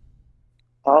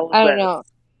 All of I don't this. know.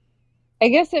 I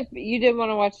guess if you didn't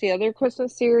want to watch the other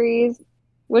Christmas series,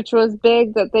 which was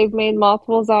big that they've made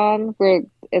multiples on, where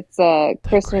it's a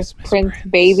Christmas Prince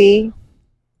baby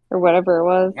or whatever it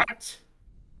was. What?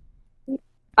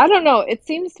 I don't know. It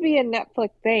seems to be a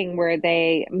Netflix thing where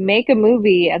they make a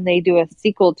movie and they do a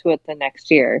sequel to it the next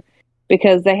year,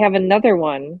 because they have another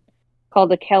one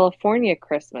called A California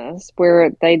Christmas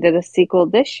where they did a sequel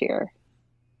this year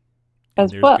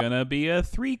as There's well. gonna be a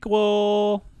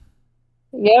threequel.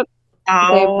 Yep.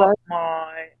 Oh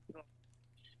my.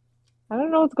 I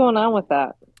don't know what's going on with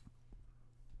that.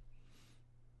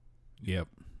 Yep.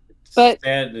 But-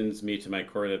 Saddens me to my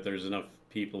core that there's enough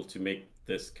people to make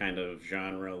this kind of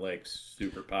genre like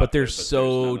super popular. But they're there's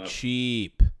so not enough.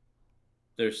 cheap.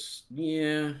 There's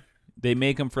yeah. They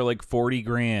make them for like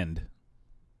 $40,000.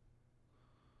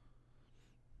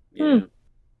 Yeah.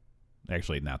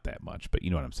 Actually, not that much, but you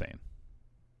know what I'm saying.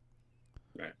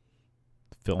 Right.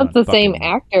 Film It's the on same fucking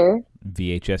actor.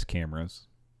 VHS cameras.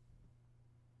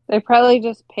 They probably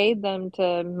just paid them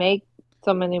to make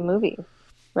so many movies,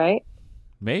 right?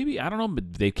 Maybe, I don't know,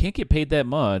 but they can't get paid that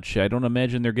much. I don't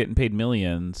imagine they're getting paid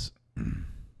millions.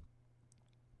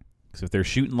 Because if they're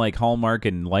shooting like Hallmark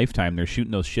and Lifetime, they're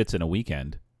shooting those shits in a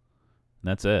weekend. And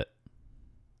that's it.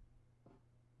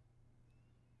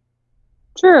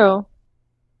 True.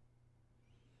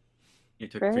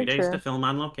 It took Very 3 days true. to film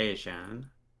on location.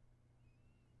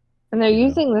 And they're Yeah.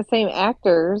 using the same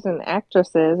actors and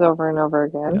actresses over and over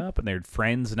again. Yep, and they're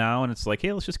friends now, and it's like,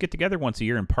 hey, let's just get together once a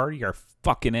year and party our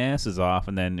fucking asses off,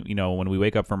 and then, when we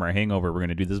wake up from our hangover, we're going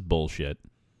to do this bullshit.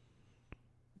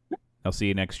 I'll see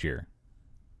you next year.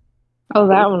 Oh,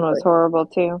 that one was horrible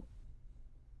too.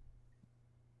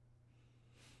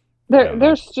 Yeah.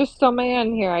 There's just so many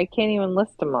on here. I can't even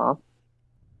list them all.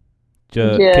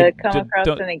 Ju- Did you could- come ju- across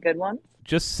don't- any good ones?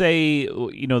 Just say,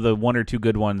 the one or two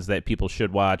good ones that people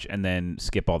should watch, and then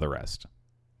skip all the rest.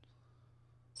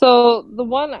 So the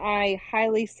one I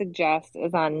highly suggest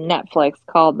is on Netflix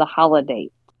called The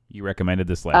Holiday. You recommended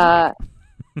this last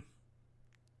week.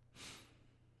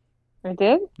 I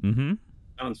did? Mm-hmm.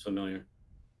 Sounds familiar.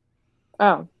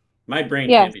 Oh, My brain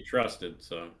Yes. can't be trusted,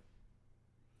 so.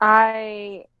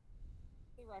 I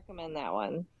recommend that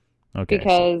one Okay,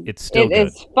 because so it's still it good.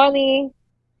 is funny.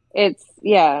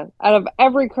 Out of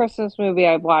every Christmas movie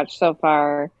I've watched so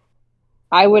far,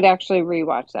 I would actually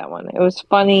rewatch that one. It was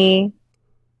funny,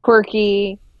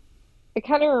 quirky. It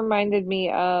kind of reminded me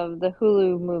of the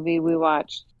Hulu movie we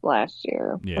watched last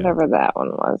year, Yeah. whatever that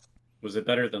one was. Was it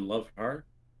better than Love Hard?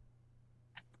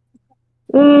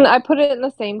 I put it in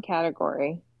the same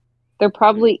category. They're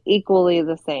probably equally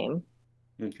the same.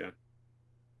 Okay.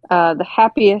 The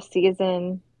Happiest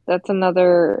Season, that's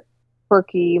another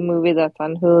quirky movie that's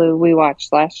on Hulu we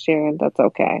watched last year, and that's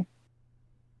okay.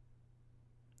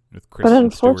 With But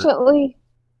Kristen Stewart. unfortunately,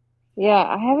 yeah,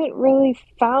 I haven't really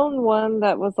found one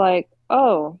that was like,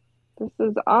 oh, this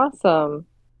is awesome.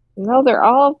 No, they're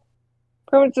all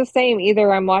pretty much the same.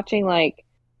 Either I'm watching like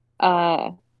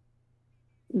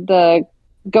The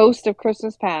Ghost of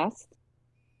Christmas Past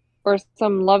or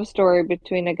some love story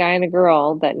between a guy and a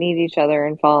girl that need each other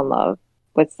and fall in love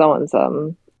with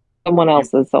someone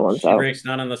else's She so. breaks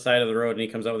down on the side of the road and he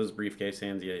comes out with his briefcase,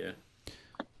 hands you.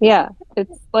 Yeah,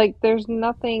 it's like there's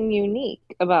nothing unique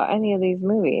about any of these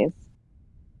movies.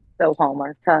 So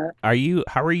Hallmark, huh?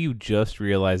 How are you just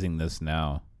realizing this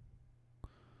now?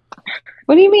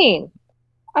 What do you mean?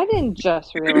 I didn't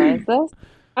just realize this.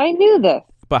 I knew this.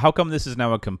 But how come this is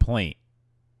now a complaint?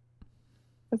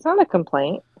 It's not a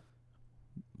complaint.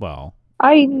 Well,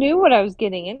 I knew what I was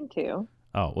getting into.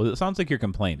 well, it sounds like you're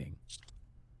complaining.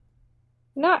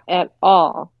 Not at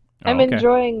all. I'm okay.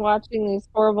 enjoying watching these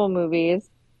horrible movies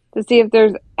to see if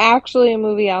there's actually a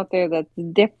movie out there that's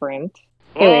different.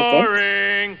 There isn't.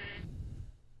 Boring.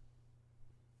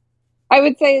 I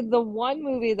would say the one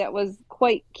movie that was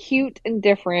quite cute and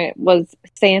different was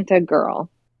Santa Girl.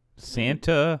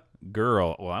 Santa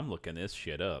Girl. Well, I'm looking this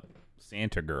shit up.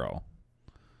 Santa Girl.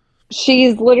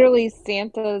 She's literally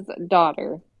Santa's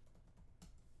daughter.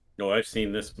 Oh, I've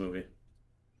seen this movie.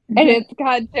 And it's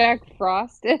got Jack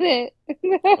Frost in it.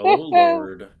 Oh,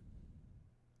 Lord.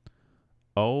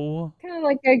 Oh, Kind of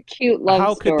like a cute love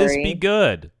how story. could this be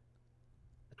good?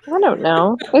 I don't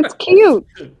know. It's cute.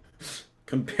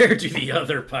 Compared to the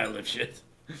other pile of shit.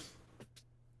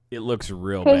 It looks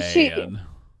real 'Cause bad.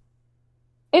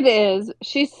 It is.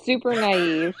 She's super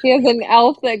naive. She has an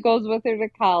elf that goes with her to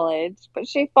college, but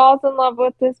she falls in love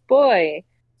with this boy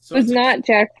So who's it's not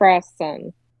Jack Frost's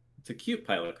son. It's a cute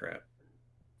pile of crap.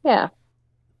 Yeah.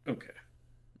 Okay.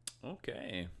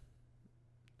 Okay.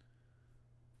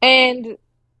 And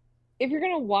if you're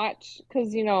going to watch,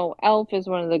 because, Elf is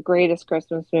one of the greatest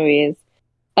Christmas movies,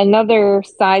 another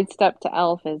sidestep to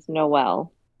Elf is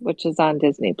Noelle, which is on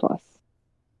Disney Plus.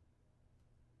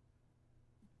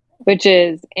 Which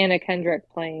is Anna Kendrick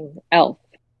playing Elf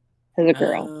as a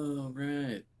girl. Oh,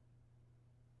 right.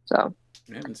 So,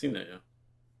 I haven't seen that yet.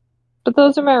 but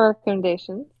those are my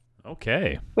recommendations.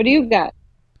 Okay. What do you got,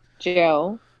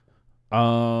 Joe?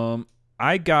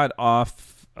 I got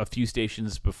off a few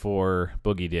stations before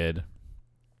Boogie did.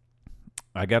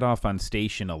 I got off on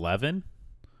station 11,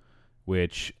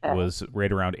 which was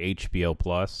right around HBO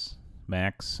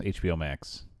Max.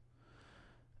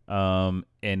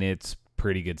 And it's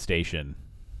pretty good station.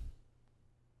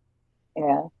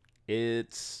 Yeah.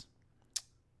 It's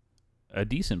a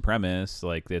decent premise.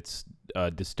 Like, it's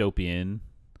dystopian.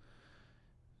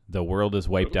 The world is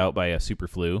wiped out by a super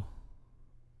flu.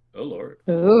 Oh, Lord.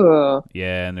 Ooh.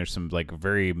 Yeah, and there's some like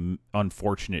very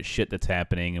unfortunate shit that's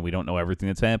happening, and we don't know everything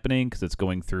that's happening because it's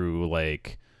going through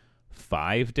like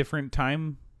 5 different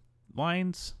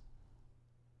timelines.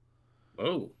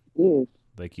 Oh. Ooh.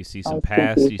 Like you see some That's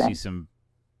past, you confusing. see some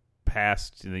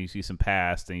past, and then you see some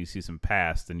past, and you see some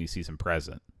past, and you see some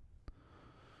present.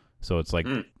 So it's like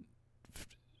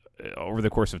over the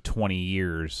course of 20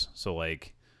 years. So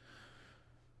like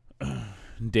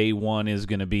day 1 is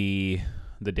going to be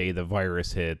the day the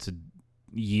virus hits.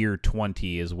 Year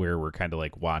 20 is where we're kind of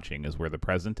like watching, is where the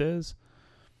present is.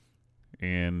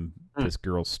 And this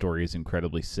girl's story is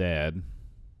incredibly sad.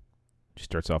 She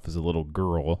starts off as a little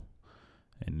girl,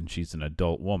 and she's an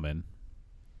adult woman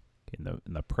in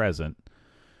the present.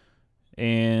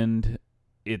 And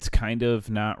it's kind of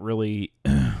not really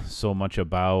so much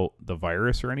about the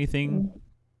virus or anything.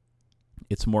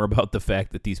 It's more about the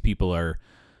fact that these people are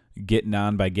getting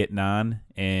on by getting on,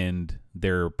 and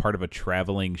they're part of a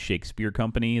traveling Shakespeare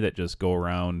company that just go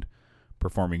around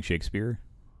performing Shakespeare.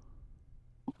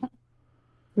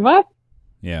 What?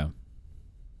 Yeah.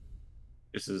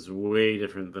 This is way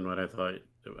different than what I thought.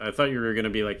 I thought you were going to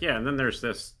be like, yeah, and then there's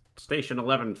this Station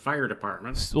 11 fire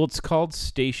department. Well, it's called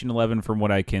Station 11 from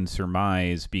what I can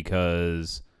surmise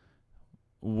because,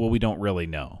 well, we don't really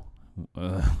know.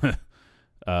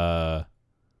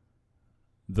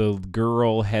 The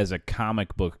girl has a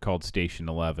comic book called Station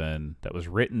 11 that was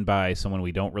written by someone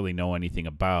we don't really know anything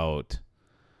about.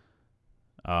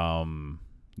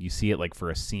 You see it like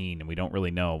for a scene, and we don't really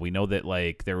know. We know that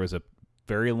like there was a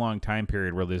very long time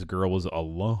period where this girl was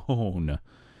alone,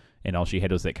 and all she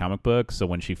had was that comic book. So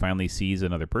when she finally sees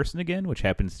another person again, which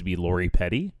happens to be Lori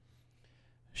Petty,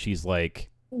 she's like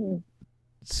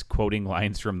quoting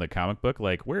lines from the comic book,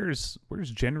 like, "Where's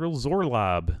General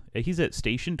Zorlob? He's at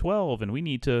Station 12, and we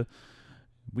need to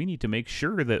make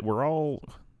sure that we're all.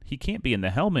 He can't be in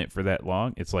the helmet for that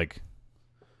long." It's like,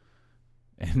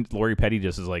 and Lori Petty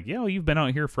just is like, "Yo, you've been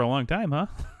out here for a long time, huh?"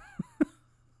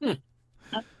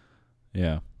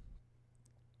 Yeah.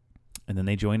 And then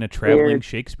they join a traveling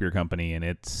Shakespeare company, and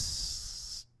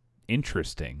it's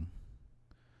interesting.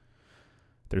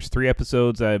 There's 3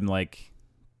 episodes. I'm like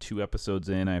 2 episodes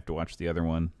in. I have to watch the other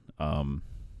one.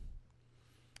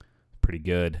 Pretty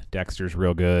good. Dexter's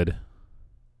real good.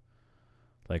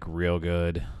 Like, real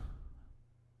good.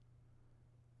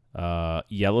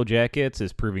 Yellow Jackets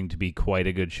is proving to be quite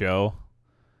a good show.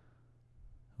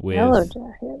 Yellow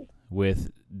Jackets.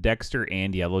 With Dexter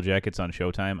and Yellow Jackets on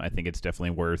Showtime, I think it's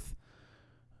definitely worth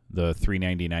the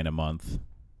 $3.99 a month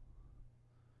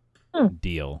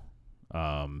deal.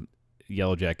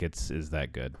 Yellow Jackets is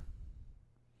that good.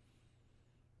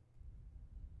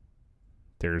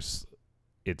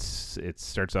 It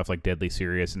starts off like deadly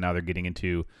serious, and now they're getting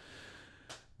into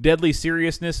deadly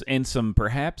seriousness and some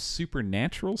perhaps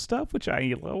supernatural stuff, which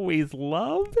I always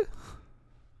love.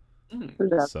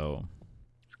 So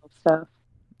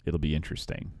it'll be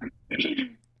interesting.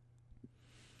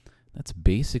 That's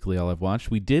basically all I've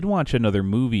watched. We did watch another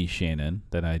movie, Shannon,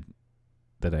 that I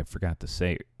forgot to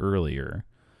say earlier.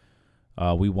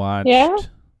 We watched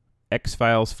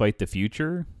X-Files Fight the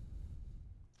Future.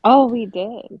 Oh, we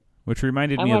did. Which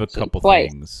reminded me of a couple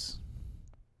things.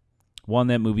 One,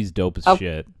 that movie's dope as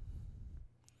shit.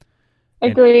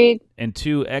 Agreed. And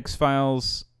 2,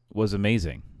 X-Files was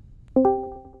amazing.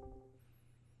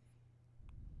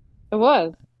 It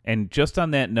was. And just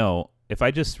on that note, if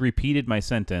I just repeated my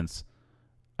sentence,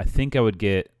 I think I would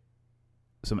get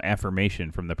some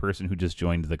affirmation from the person who just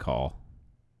joined the call.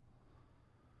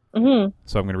 Mm-hmm.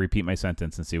 So I'm going to repeat my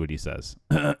sentence and see what he says.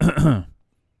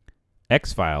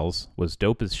 X-Files was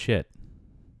dope as shit.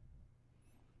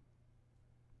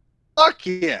 Fuck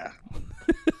yeah.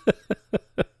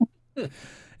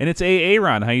 And it's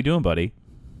Aaron. How you doing, buddy?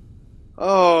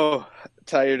 Oh,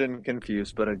 tired and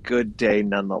confused, but a good day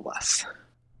nonetheless.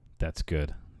 That's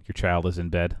good. Your child is in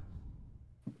bed?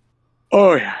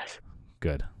 Oh, yes.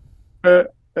 Good. And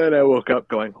I woke up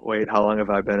going, wait, how long have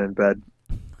I been in bed?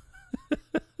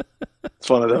 It's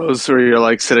one of those where you're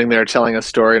like sitting there telling a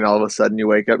story, and all of a sudden you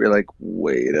wake up, you're like,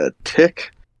 wait a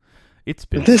tick. It's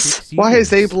been this. Why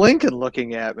is Abe Lincoln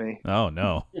looking at me? Oh,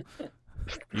 no.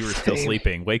 You were still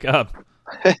sleeping. Wake up.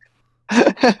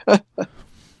 But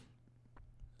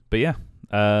yeah,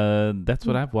 that's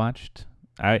what I've watched.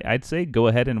 I'd say go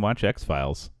ahead and watch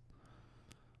X-Files.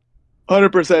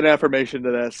 100% affirmation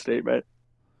to that statement.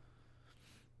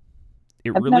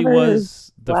 It really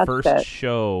was the first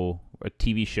show, a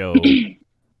TV show,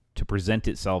 to present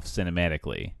itself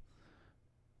cinematically.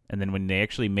 And then when they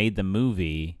actually made the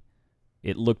movie,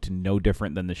 it looked no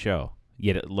different than the show.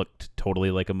 Yet it looked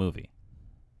totally like a movie.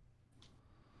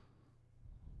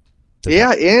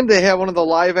 Yeah, and they have one of the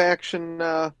live-action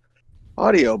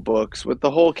audio books with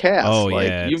the whole cast. Oh, like,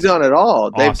 yeah. You've done it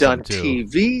all. They've Awesome, done too.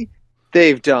 TV.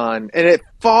 They've done... And it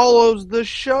follows the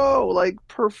show, like,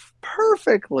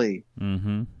 perfectly.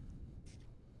 Mm-hmm.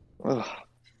 Ugh.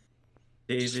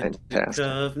 David Fantastic.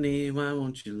 Duchovny, why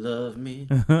won't you love me?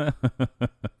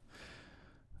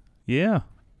 Yeah.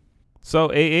 So,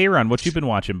 Aaron, what you been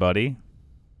watching, buddy?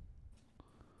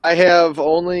 I have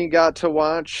only got to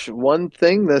watch one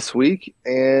thing this week,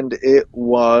 and it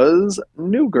was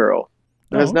New Girl.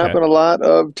 There has not okay. been a lot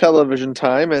of television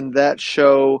time, and that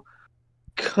show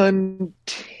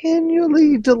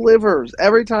continually delivers.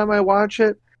 Every time I watch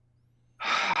it,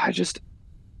 I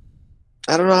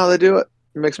don't know how they do it.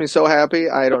 It makes me so happy.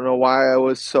 I don't know why I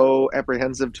was so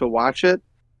apprehensive to watch it,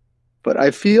 but I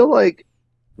feel like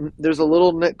there's a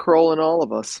little Nick Kroll in all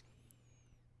of us.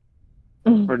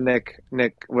 Or Nick,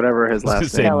 whatever his I was gonna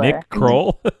last say name. Miller. Nick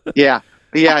Kroll. Yeah,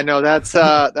 no, that's Big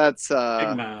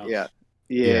Mouth. yeah.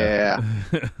 yeah.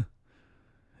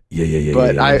 Yeah.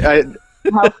 But I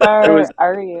How far was-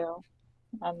 are you?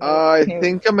 on the I new-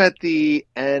 think I'm at the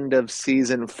end of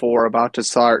season 4, about to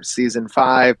start season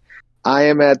 5. I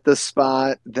am at the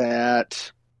spot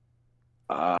that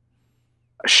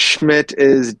Schmidt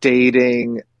is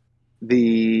dating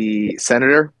the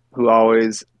senator who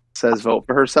always says vote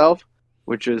for herself,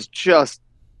 which is just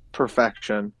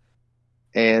perfection.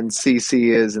 And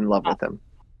Cece is in love with him.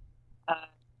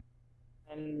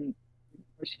 and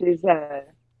she's I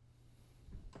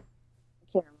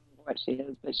can't remember what she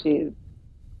is, but she's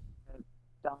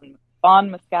Fawn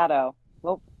Moscato.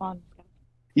 Vote for Fawn Moscato.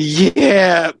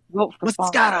 Yeah, Vote for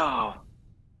Fawn. Moscato.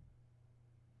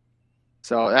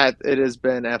 So it has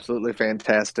been absolutely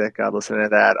fantastic listening to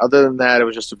that. Other than that, it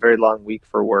was just a very long week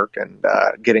for work and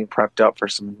getting prepped up for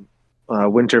some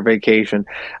winter vacation.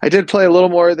 I did play a little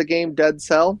more of the game Dead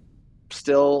Cell.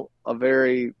 Still a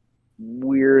very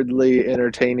weirdly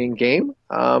entertaining game,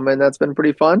 and that's been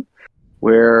pretty fun.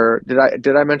 Where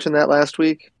did I mention that last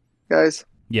week, guys?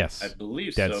 Yes. I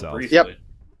believe Dead so. Cells. Briefly.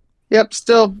 Yep,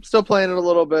 still playing it a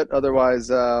little bit. Otherwise,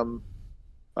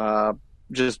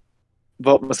 just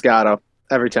vote Moscato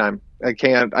every time. I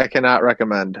cannot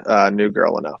recommend New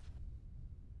Girl enough.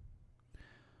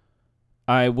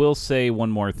 I will say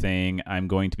one more thing. I'm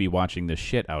going to be watching the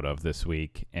shit out of this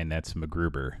week, and that's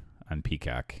MacGruber on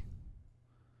Peacock.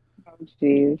 Oh,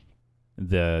 jeez.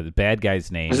 The bad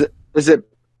guy's name. Is it?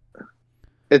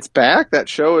 It's back. That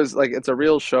show is like it's a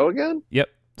real show again. Yep.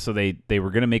 So they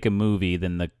were going to make a movie,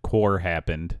 then the core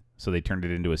happened, so they turned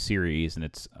it into a series, and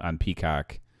it's on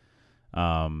Peacock.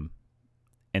 And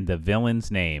the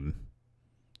villain's name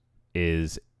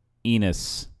is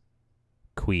Enos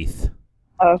Queeth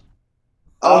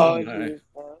Oh, my.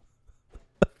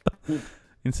 jeez.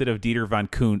 instead of Dieter von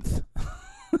Kuntz.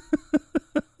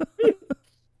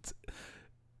 It's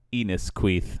Enos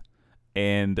Queeth.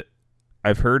 And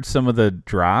I've heard some of the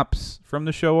drops from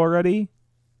the show already.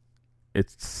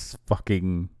 It's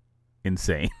fucking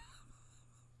insane.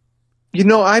 You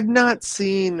know, I've not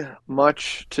seen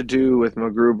much to do with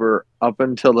MacGruber up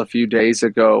until a few days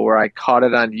ago, where I caught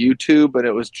it on YouTube, and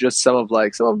it was just some of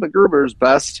MacGruber's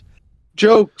best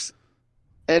jokes.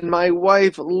 And my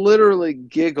wife literally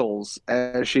giggles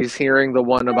as she's hearing the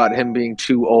one about him being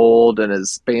too old and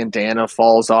his bandana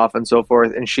falls off and so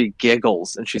forth. And she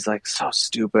giggles and she's like, so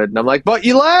stupid. And I'm like, but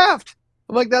you laughed.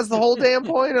 I'm like, that's the whole damn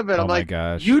point of it. Oh I'm my like,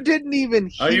 gosh. you didn't even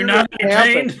hear Are you not it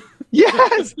happen. entertained?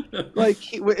 Yes.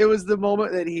 Like it was the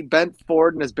moment that he bent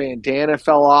forward and his bandana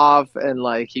fell off and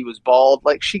like he was bald.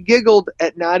 Like she giggled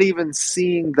at not even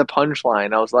seeing the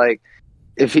punchline. I was like,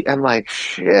 I'm like,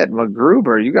 shit,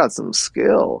 MacGruber, you got some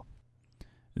skill.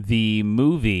 The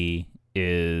movie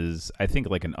is, I think,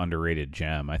 like an underrated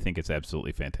gem. I think it's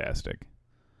absolutely fantastic.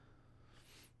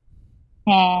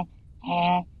 Wow.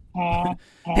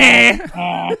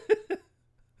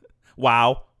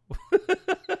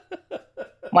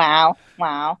 Wow.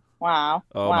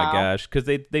 Oh my gosh, because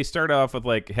they start off with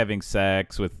like having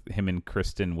sex with him and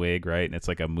Kristen Wiig, right? And it's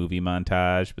like a movie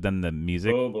montage, but then the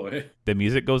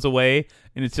music goes away,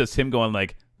 and it's just him going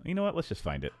like, you know what? Let's just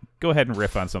find it. Go ahead and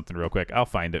riff on something real quick. I'll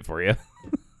find it for you.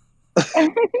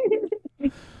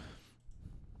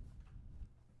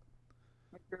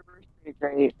 MacGruber's pretty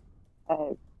great.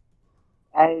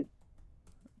 I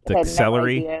The had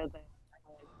celery. I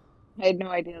had no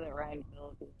idea that Ryan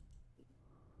Phillips.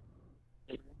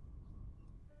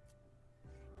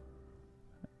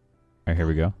 All right, here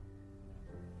we go.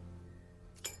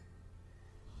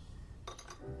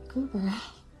 Gruber.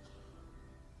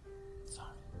 Sorry.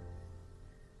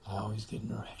 I always get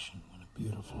an erection when a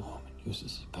beautiful woman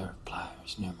uses a pair of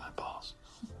pliers near my balls.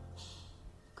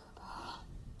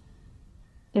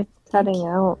 It's cutting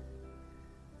out.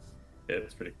 Yeah,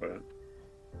 it's pretty quiet.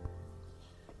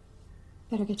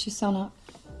 Better get you sewn up.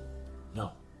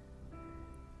 No.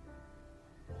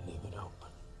 Leave it open.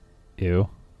 Ew.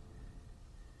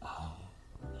 I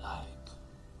like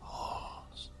all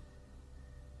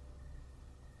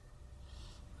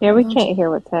Yeah, we can't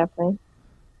hear what's happening.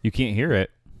 You can't hear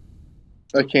it.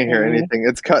 I can't hear anything.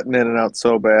 It's cutting in and out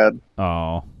so bad.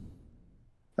 Oh,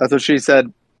 That's what she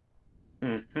said.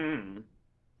 Mm-hmm.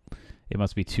 it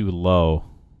must be too low.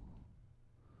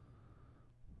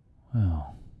 Oh.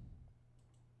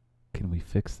 Can we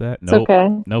fix that? It's Nope.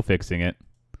 okay. No fixing it.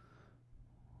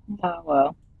 Oh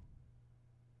well.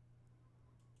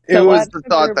 It So was watch the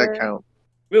thought that MacGruber. counts.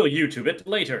 We'll YouTube it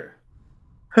later.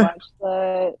 Watch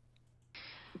the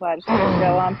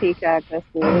show on Peacock this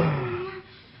week.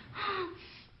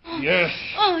 Yes.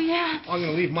 Oh, yeah. I'm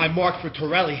gonna leave my mark for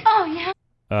Torelli. Oh,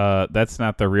 yeah. That's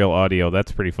not the real audio.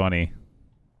 That's pretty funny.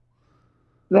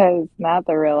 That is not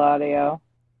the real audio.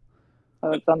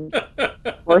 So it's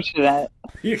unfortunate.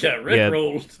 You got Yeah.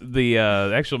 rickrolled. The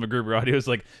actual MacGruber audio is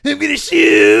like, I'm gonna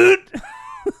shoot.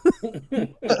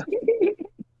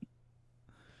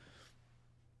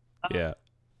 Yeah.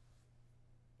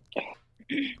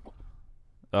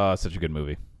 Oh, such a good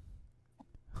movie.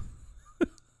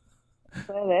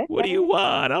 What do you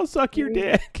want? I'll suck your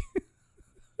dick.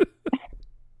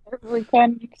 Are we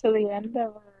coming to the end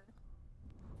of our...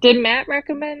 Did Matt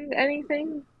recommend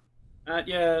anything? Not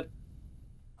yet.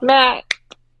 Matt.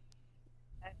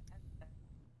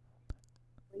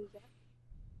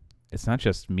 It's not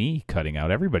just me cutting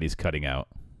out. Everybody's cutting out.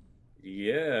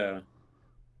 Yeah.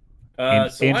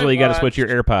 And So Angela, I you got to switch your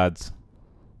watched- AirPods.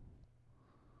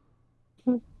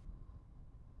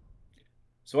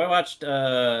 So I watched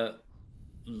The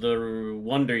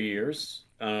Wonder Years.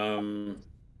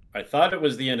 I thought it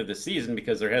was the end of the season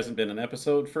because there hasn't been an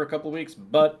episode for a couple of weeks,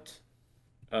 but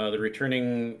they're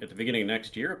returning at the beginning of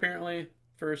next year, apparently,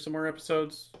 for some more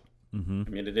episodes. Mm-hmm. I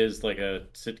mean, it is like a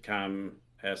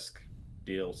sitcom-esque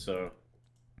deal, so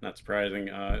not surprising.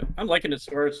 I'm liking it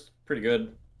so far. It's pretty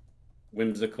good.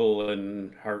 Whimsical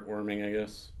and heartwarming, I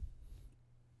guess.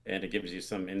 And it gives you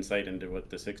some insight into what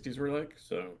the 60s were like,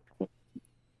 so...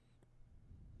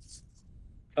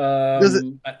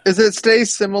 Does it stay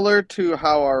similar to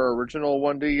how our original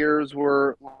Wonder Years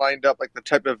were lined up, like the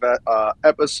type of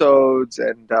episodes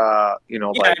and Yeah,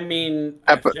 like I mean,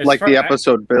 the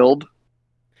episode build?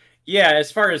 Yeah,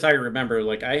 as far as I remember,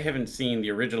 like I haven't seen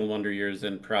the original Wonder Years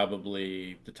in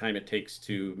probably the time it takes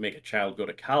to make a child go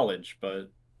to college, but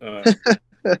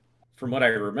from what I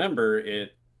remember,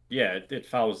 it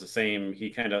follows the same. He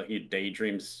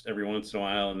daydreams every once in a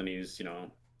while, and then he's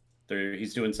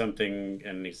doing something,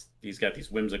 and he's got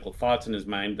these whimsical thoughts in his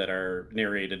mind that are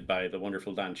narrated by the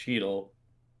wonderful Don Cheadle.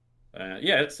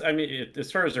 As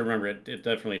far as I remember, it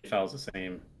definitely follows the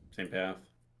same path.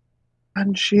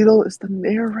 Don Cheadle is the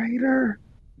narrator.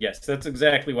 Yes, that's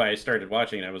exactly why I started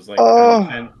watching it. I was like,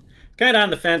 kind of on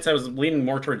the fence. I was leaning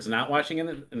more towards not watching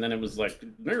it, and then it was like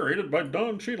narrated by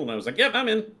Don Cheadle, and I was like, "Yep, I'm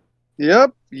in."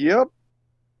 Yep.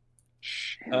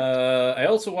 I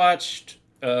also watched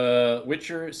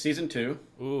Witcher season 2.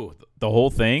 Ooh, the whole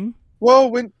thing? Whoa,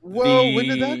 when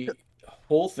did that?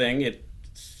 Whole thing? It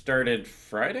started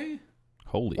Friday.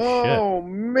 Holy shit! Oh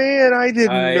man, I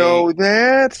didn't know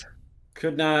that.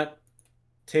 Could not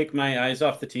take my eyes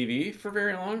off the TV for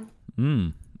very long.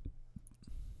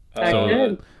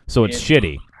 So it's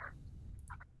shitty.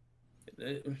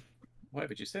 Why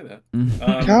would you say that?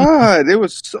 God, it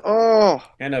was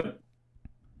kind of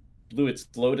blew its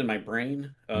load in my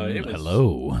brain.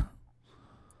 Hello.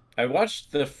 I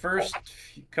watched the first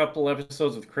couple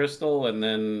episodes with Crystal, and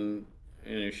then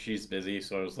she's busy,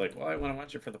 so I was like, well, I want to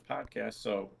watch it for the podcast,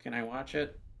 so can I watch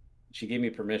it? She gave me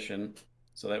permission,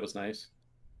 so that was nice.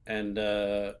 And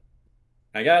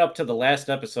I got up to the last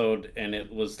episode, and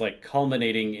it was like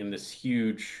culminating in this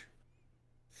huge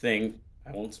thing.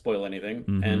 I won't spoil anything.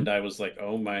 Mm-hmm. And I was like,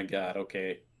 oh my God,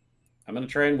 okay. I'm going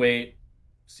to try and wait,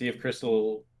 see if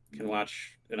Crystal can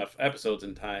watch enough episodes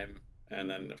in time. And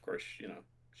then, of course,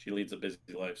 she leads a busy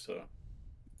life, so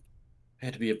I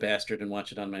had to be a bastard and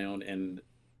watch it on my own. And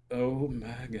oh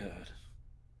my God.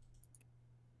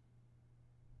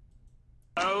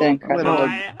 I'm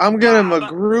gonna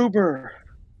MacGruber.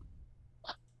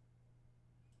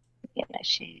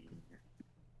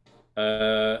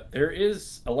 There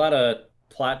is a lot of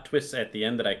plot twists at the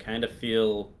end that I kind of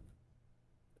feel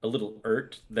a little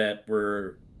irked that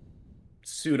were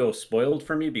pseudo spoiled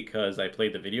for me because I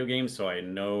played the video game, so I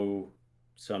know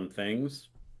some things.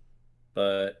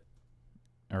 But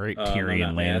all right,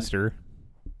 Tyrion Lannister.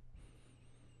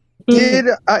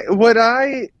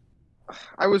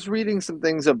 I was reading some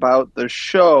things about the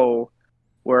show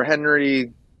where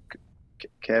Henry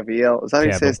Cavill, is that how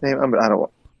you say his name? I don't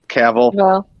know.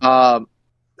 Cavill.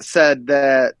 Said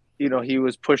that he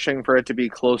was pushing for it to be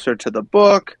closer to the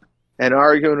book and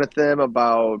arguing with them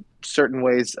about certain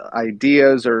ways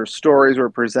ideas or stories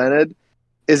were presented.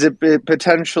 Is it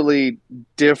potentially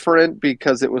different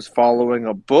because it was following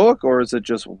a book, or is it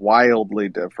just wildly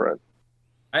different?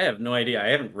 I have no idea. I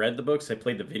haven't read the books. I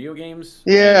played the video games.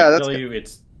 Yeah, and I that's tell good. you,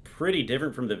 it's pretty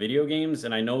different from the video games.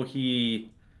 And I know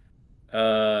he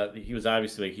was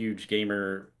obviously a huge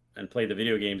gamer and played the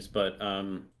video games, but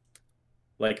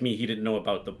like me, he didn't know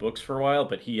about the books for a while,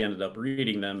 but he ended up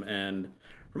reading them. And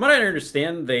from what I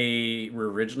understand, they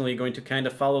were originally going to kind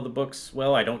of follow the books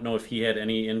well. I don't know if he had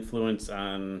any influence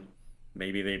on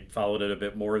maybe they followed it a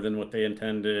bit more than what they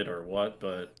intended or what,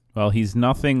 but Well, he's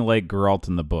nothing like Geralt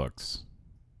in the books.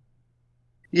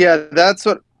 Yeah, that's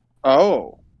what.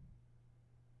 Oh,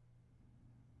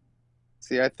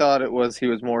 see, I thought he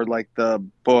was more like the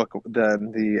book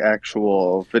than the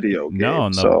actual video game.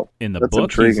 No, in the that's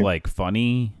book he's intriguing. like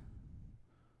funny.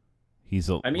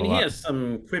 I mean, he has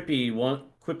some quippy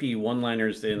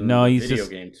one-liners in No, the he's video just-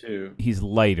 game too. He's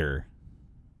lighter.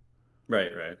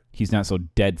 Right. He's not so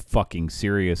dead fucking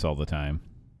serious all the time.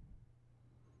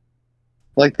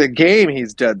 Like the game,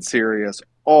 he's dead serious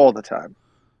all the time.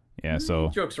 Yeah, so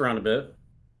He jokes around a bit.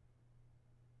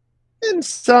 In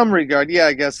some regard, yeah,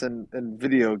 I guess in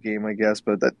video game, I guess,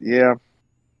 but yeah,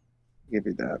 give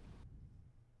you that.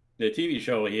 The TV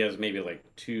show, he has maybe like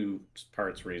 2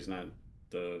 parts where he's not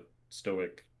the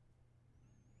stoic.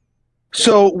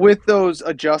 So with those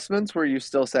adjustments, were you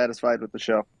still satisfied with the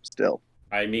show? Still.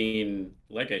 I mean,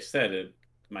 like I said,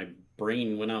 my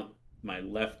brain went out my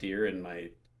left ear and my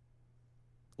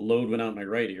load went out my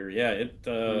right ear. Yeah,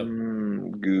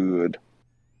 Good.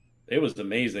 it was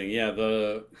amazing.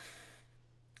 Yeah,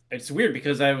 it's weird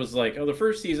because I was like, oh, the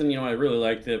first season, I really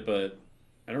liked it, but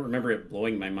I don't remember it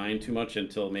blowing my mind too much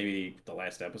until maybe the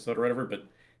last episode or whatever. But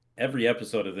every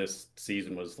episode of this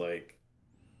season was like,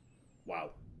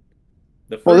 wow.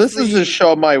 Well, this is a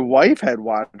show my wife had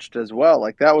watched as well.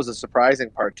 Like, that was a surprising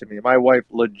part to me. My wife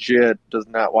legit does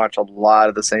not watch a lot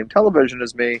of the same television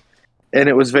as me. And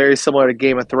it was very similar to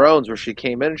Game of Thrones, where she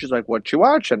came in and she's like, "What you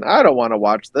watching? I don't want to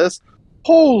watch this."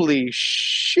 Holy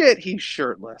shit, he's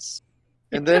shirtless.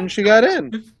 And then she got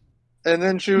in. And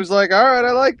then she was like, "All right,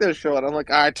 I like this show." And I'm like,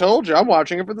 "I told you, I'm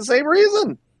watching it for the same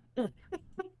reason."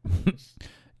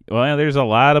 well, there's a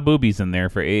lot of boobies in there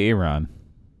for Aaron.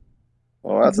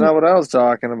 Well, that's not what I was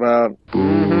talking about.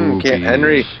 Can't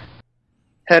Henry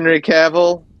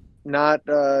Cavill not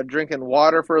drinking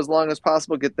water for as long as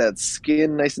possible, get that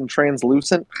skin nice and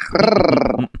translucent.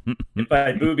 If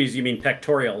by boobies you mean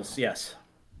pectorials, yes.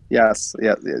 Yes.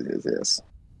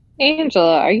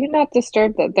 Angela, are you not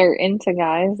disturbed that they're into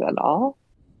guys at all?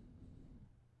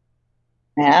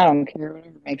 Man, I don't care.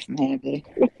 Whatever makes them happy.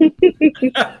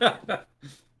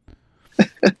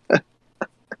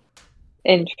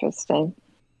 Interesting.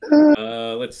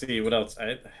 Let's see what else.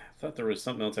 I thought there was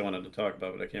something else I wanted to talk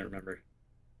about, but I can't remember.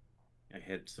 I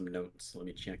had some notes. Let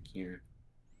me check here.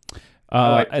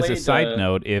 As a side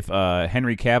note, if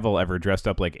Henry Cavill ever dressed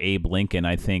up like Abe Lincoln,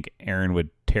 I think Aaron would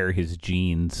tear his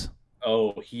jeans.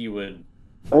 Oh, he would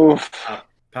Oof.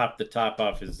 pop the top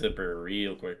off his zipper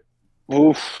real quick.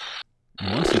 Oof.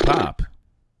 Once you pop,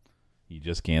 you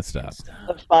just can't stop.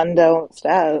 The fun don't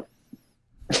stop.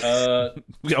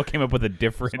 We all came up with a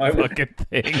different fucking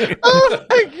thing. Oh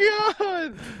my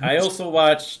god! I also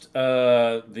watched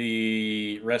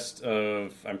the rest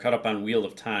of. I'm caught up on Wheel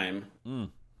of Time.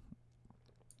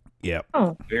 Yep.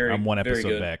 Oh. I'm one very episode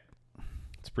good. back.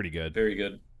 It's pretty good. Very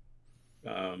good.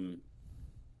 I'm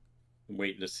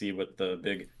waiting to see what the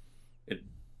big. It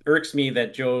irks me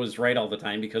that Joe's right all the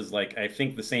time because, like, I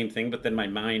think the same thing, but then my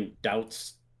mind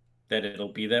doubts that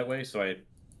it'll be that way. So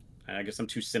I guess I'm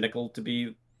too cynical to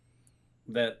be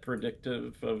that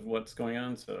predictive of what's going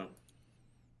on. So,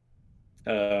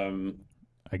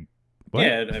 What?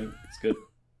 yeah, it's good.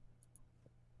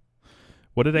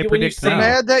 What did I When you predict say- I'm now?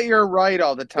 mad that you're right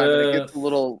all the time. And it gets a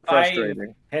little I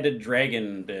frustrating. had a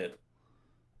dragon bit.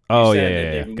 Oh, You yeah, said yeah,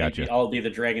 that yeah. they Gotcha. maybe all be the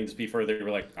dragons before they were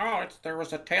like, oh, there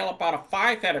was a tale about a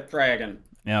 5-headed dragon.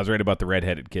 Yeah, I was right about the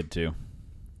redheaded kid, too.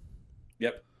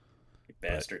 Yep. You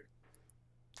bastard.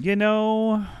 You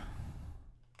know,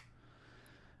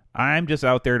 I'm just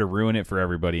out there to ruin it for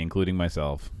everybody, including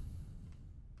myself.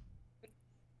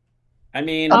 I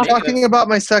mean, I'm maybe talking that's- about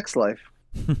my sex life.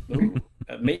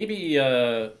 maybe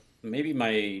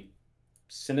my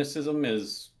cynicism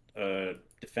is a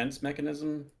defense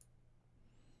mechanism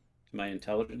to my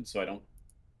intelligence, so I don't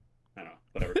know,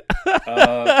 whatever.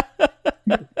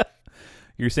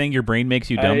 You're saying your brain makes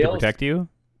you dumb I to also- protect you?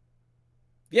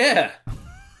 Yeah.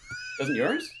 Doesn't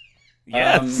yours?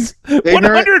 Yes.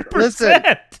 Ignorant-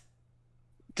 100%.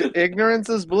 Ignorance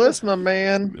is bliss, my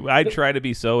man. I try to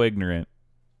be so ignorant.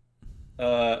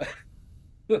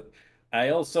 I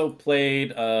also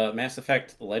played Mass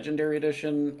Effect Legendary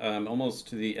Edition, almost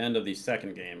to the end of the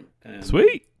second game. And,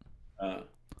 Sweet. I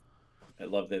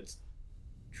love that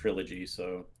trilogy,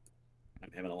 so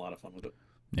I'm having a lot of fun with it.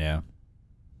 Yeah.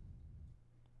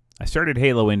 I started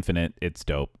Halo Infinite. It's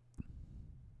dope.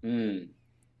 Mm.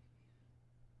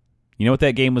 You know what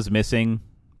that game was missing?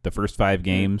 The first 5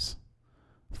 games?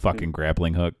 Fucking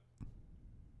grappling hook.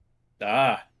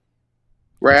 Ah.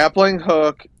 Grappling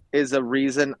hook is a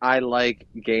reason I like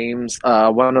games.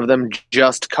 One of them,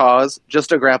 Just Cause,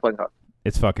 just a grappling hook.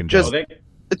 It's fucking Just, dope.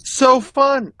 it's so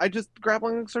fun.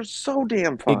 Grappling hooks are so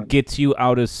damn fun. It gets you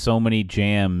out of so many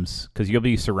jams because you'll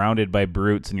be surrounded by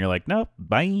brutes and you're like, nope,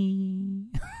 bye.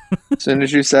 As soon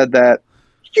as you said that,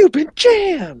 you've been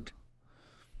jammed.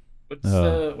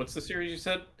 What's the series you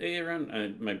said,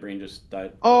 Aaron? My brain just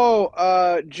died.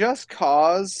 Oh, Just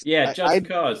Cause. Yeah, Just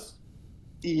Cause.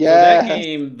 Yeah. So that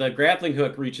game, the grappling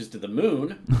hook reaches to the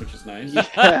moon, which is nice.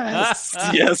 Yes,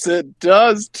 yes, it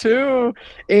does too.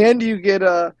 And you get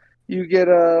a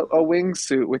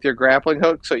wingsuit with your grappling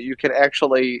hook, so you can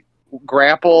actually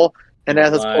grapple. And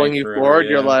as it's pulling you forward,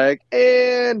 you're like,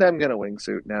 and I'm gonna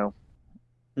wingsuit now.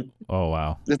 Oh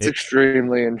wow, it's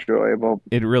extremely enjoyable.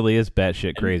 It really is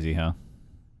batshit crazy, huh?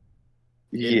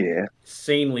 Yeah,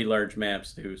 insanely large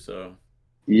maps too. So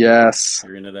yes,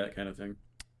 you're into that kind of thing.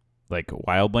 Like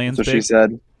Wildlands. That's what she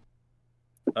said.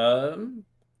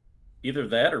 Either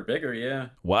that or bigger. Yeah.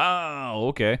 Wow.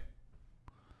 Okay.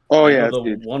 Oh yeah,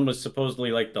 the one was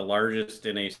supposedly like the largest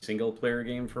in a single player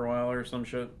game for a while or some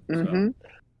shit. Mm-hmm.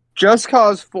 Just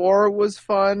Cause 4 was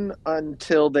fun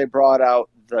until they brought out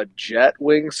the jet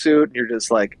wingsuit, and you're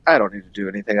just like, I don't need to do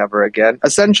anything ever again.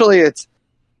 Essentially, it's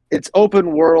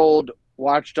open world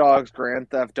Watch Dogs Grand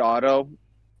Theft Auto,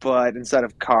 but instead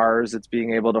of cars, it's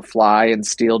being able to fly and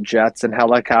steal jets and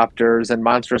helicopters and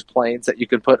monstrous planes that you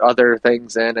could put other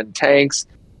things in and tanks.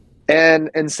 And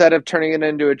instead of turning it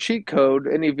into a cheat code,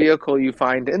 any vehicle you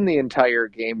find in the entire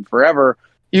game forever,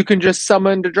 you can just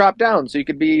summon to drop down. So you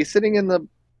could be sitting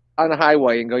on a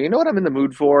highway and go, you know what I'm in the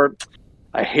mood for?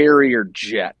 A Harrier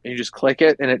jet. And you just click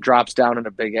it, and it drops down in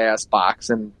a big-ass box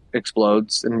and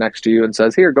explodes and next to you and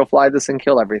says, here, go fly this and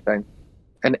kill everything.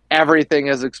 And everything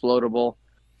is explodable.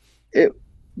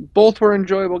 Both were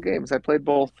enjoyable games. I played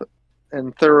both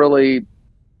and thoroughly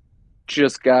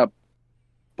just got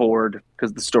bored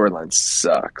because the storyline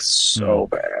sucks so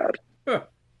bad. Huh.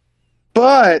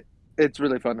 But it's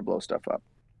really fun to blow stuff up.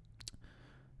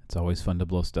 It's always fun to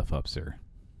blow stuff up, sir.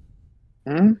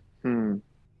 Mm-hmm.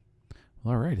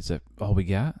 All right, is that all we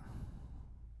got?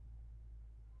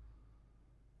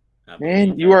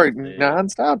 Man, you are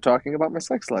nonstop talking about my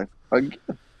sex life again.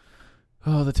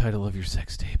 Oh, the title of your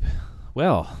sex tape.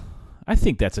 Well, I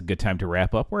think that's a good time to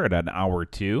wrap up. We're at an hour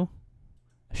 2.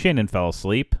 Shannon fell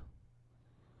asleep.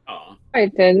 Oh, I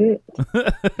didn't.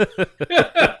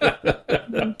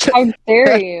 How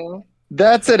dare you?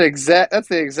 That's the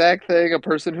exact thing a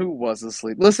person wwho was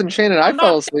asleep. Listen, Shannon, I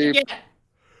fell asleep.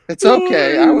 It's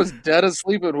okay. I was dead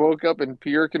asleep and woke up in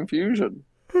pure confusion.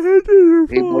 Abe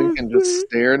Lincoln just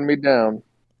staring me down.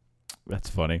 That's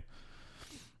funny.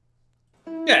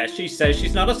 Yeah, she says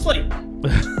she's not asleep.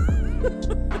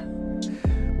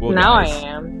 Well, now guys, I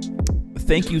am.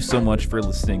 Thank you so much for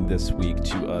listening this week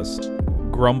to us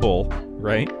grumble,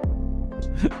 right?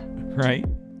 Right?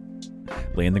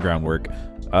 Laying the groundwork.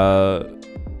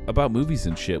 About movies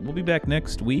and shit. We'll be back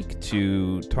next week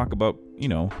to talk about,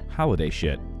 holiday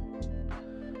shit.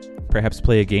 Perhaps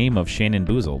play a game of Shannon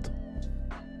Boozled.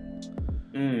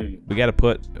 We got to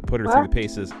put her through the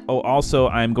paces. Oh, also,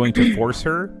 I'm going to force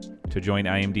her to join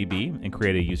IMDb and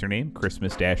create a username,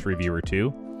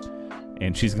 Christmas-Reviewer2.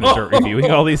 And she's going to start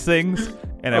reviewing all these things.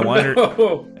 And I want her,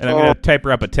 and I'm going to type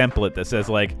her up a template that says,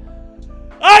 like,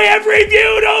 I have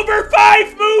reviewed over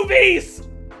 5 movies!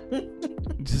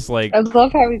 Just like... I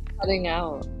love how he's cutting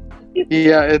out.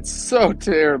 Yeah, it's so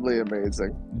terribly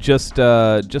amazing. Just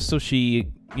so she,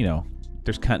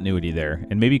 there's continuity there.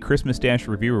 And maybe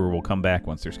Christmas-Reviewer will come back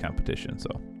once there's competition. So,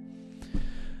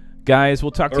 guys,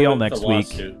 we'll talk to y'all next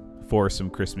week for some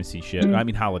Christmassy shit. I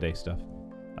mean, holiday stuff.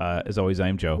 As always, I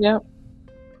am Joe. Yep.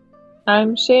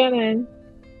 I'm Shannon.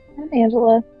 I'm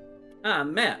Angela.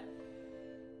 I'm Matt.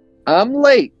 I'm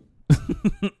late.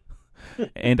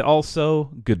 And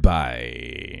also,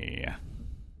 goodbye.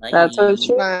 That's what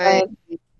she Bye. said.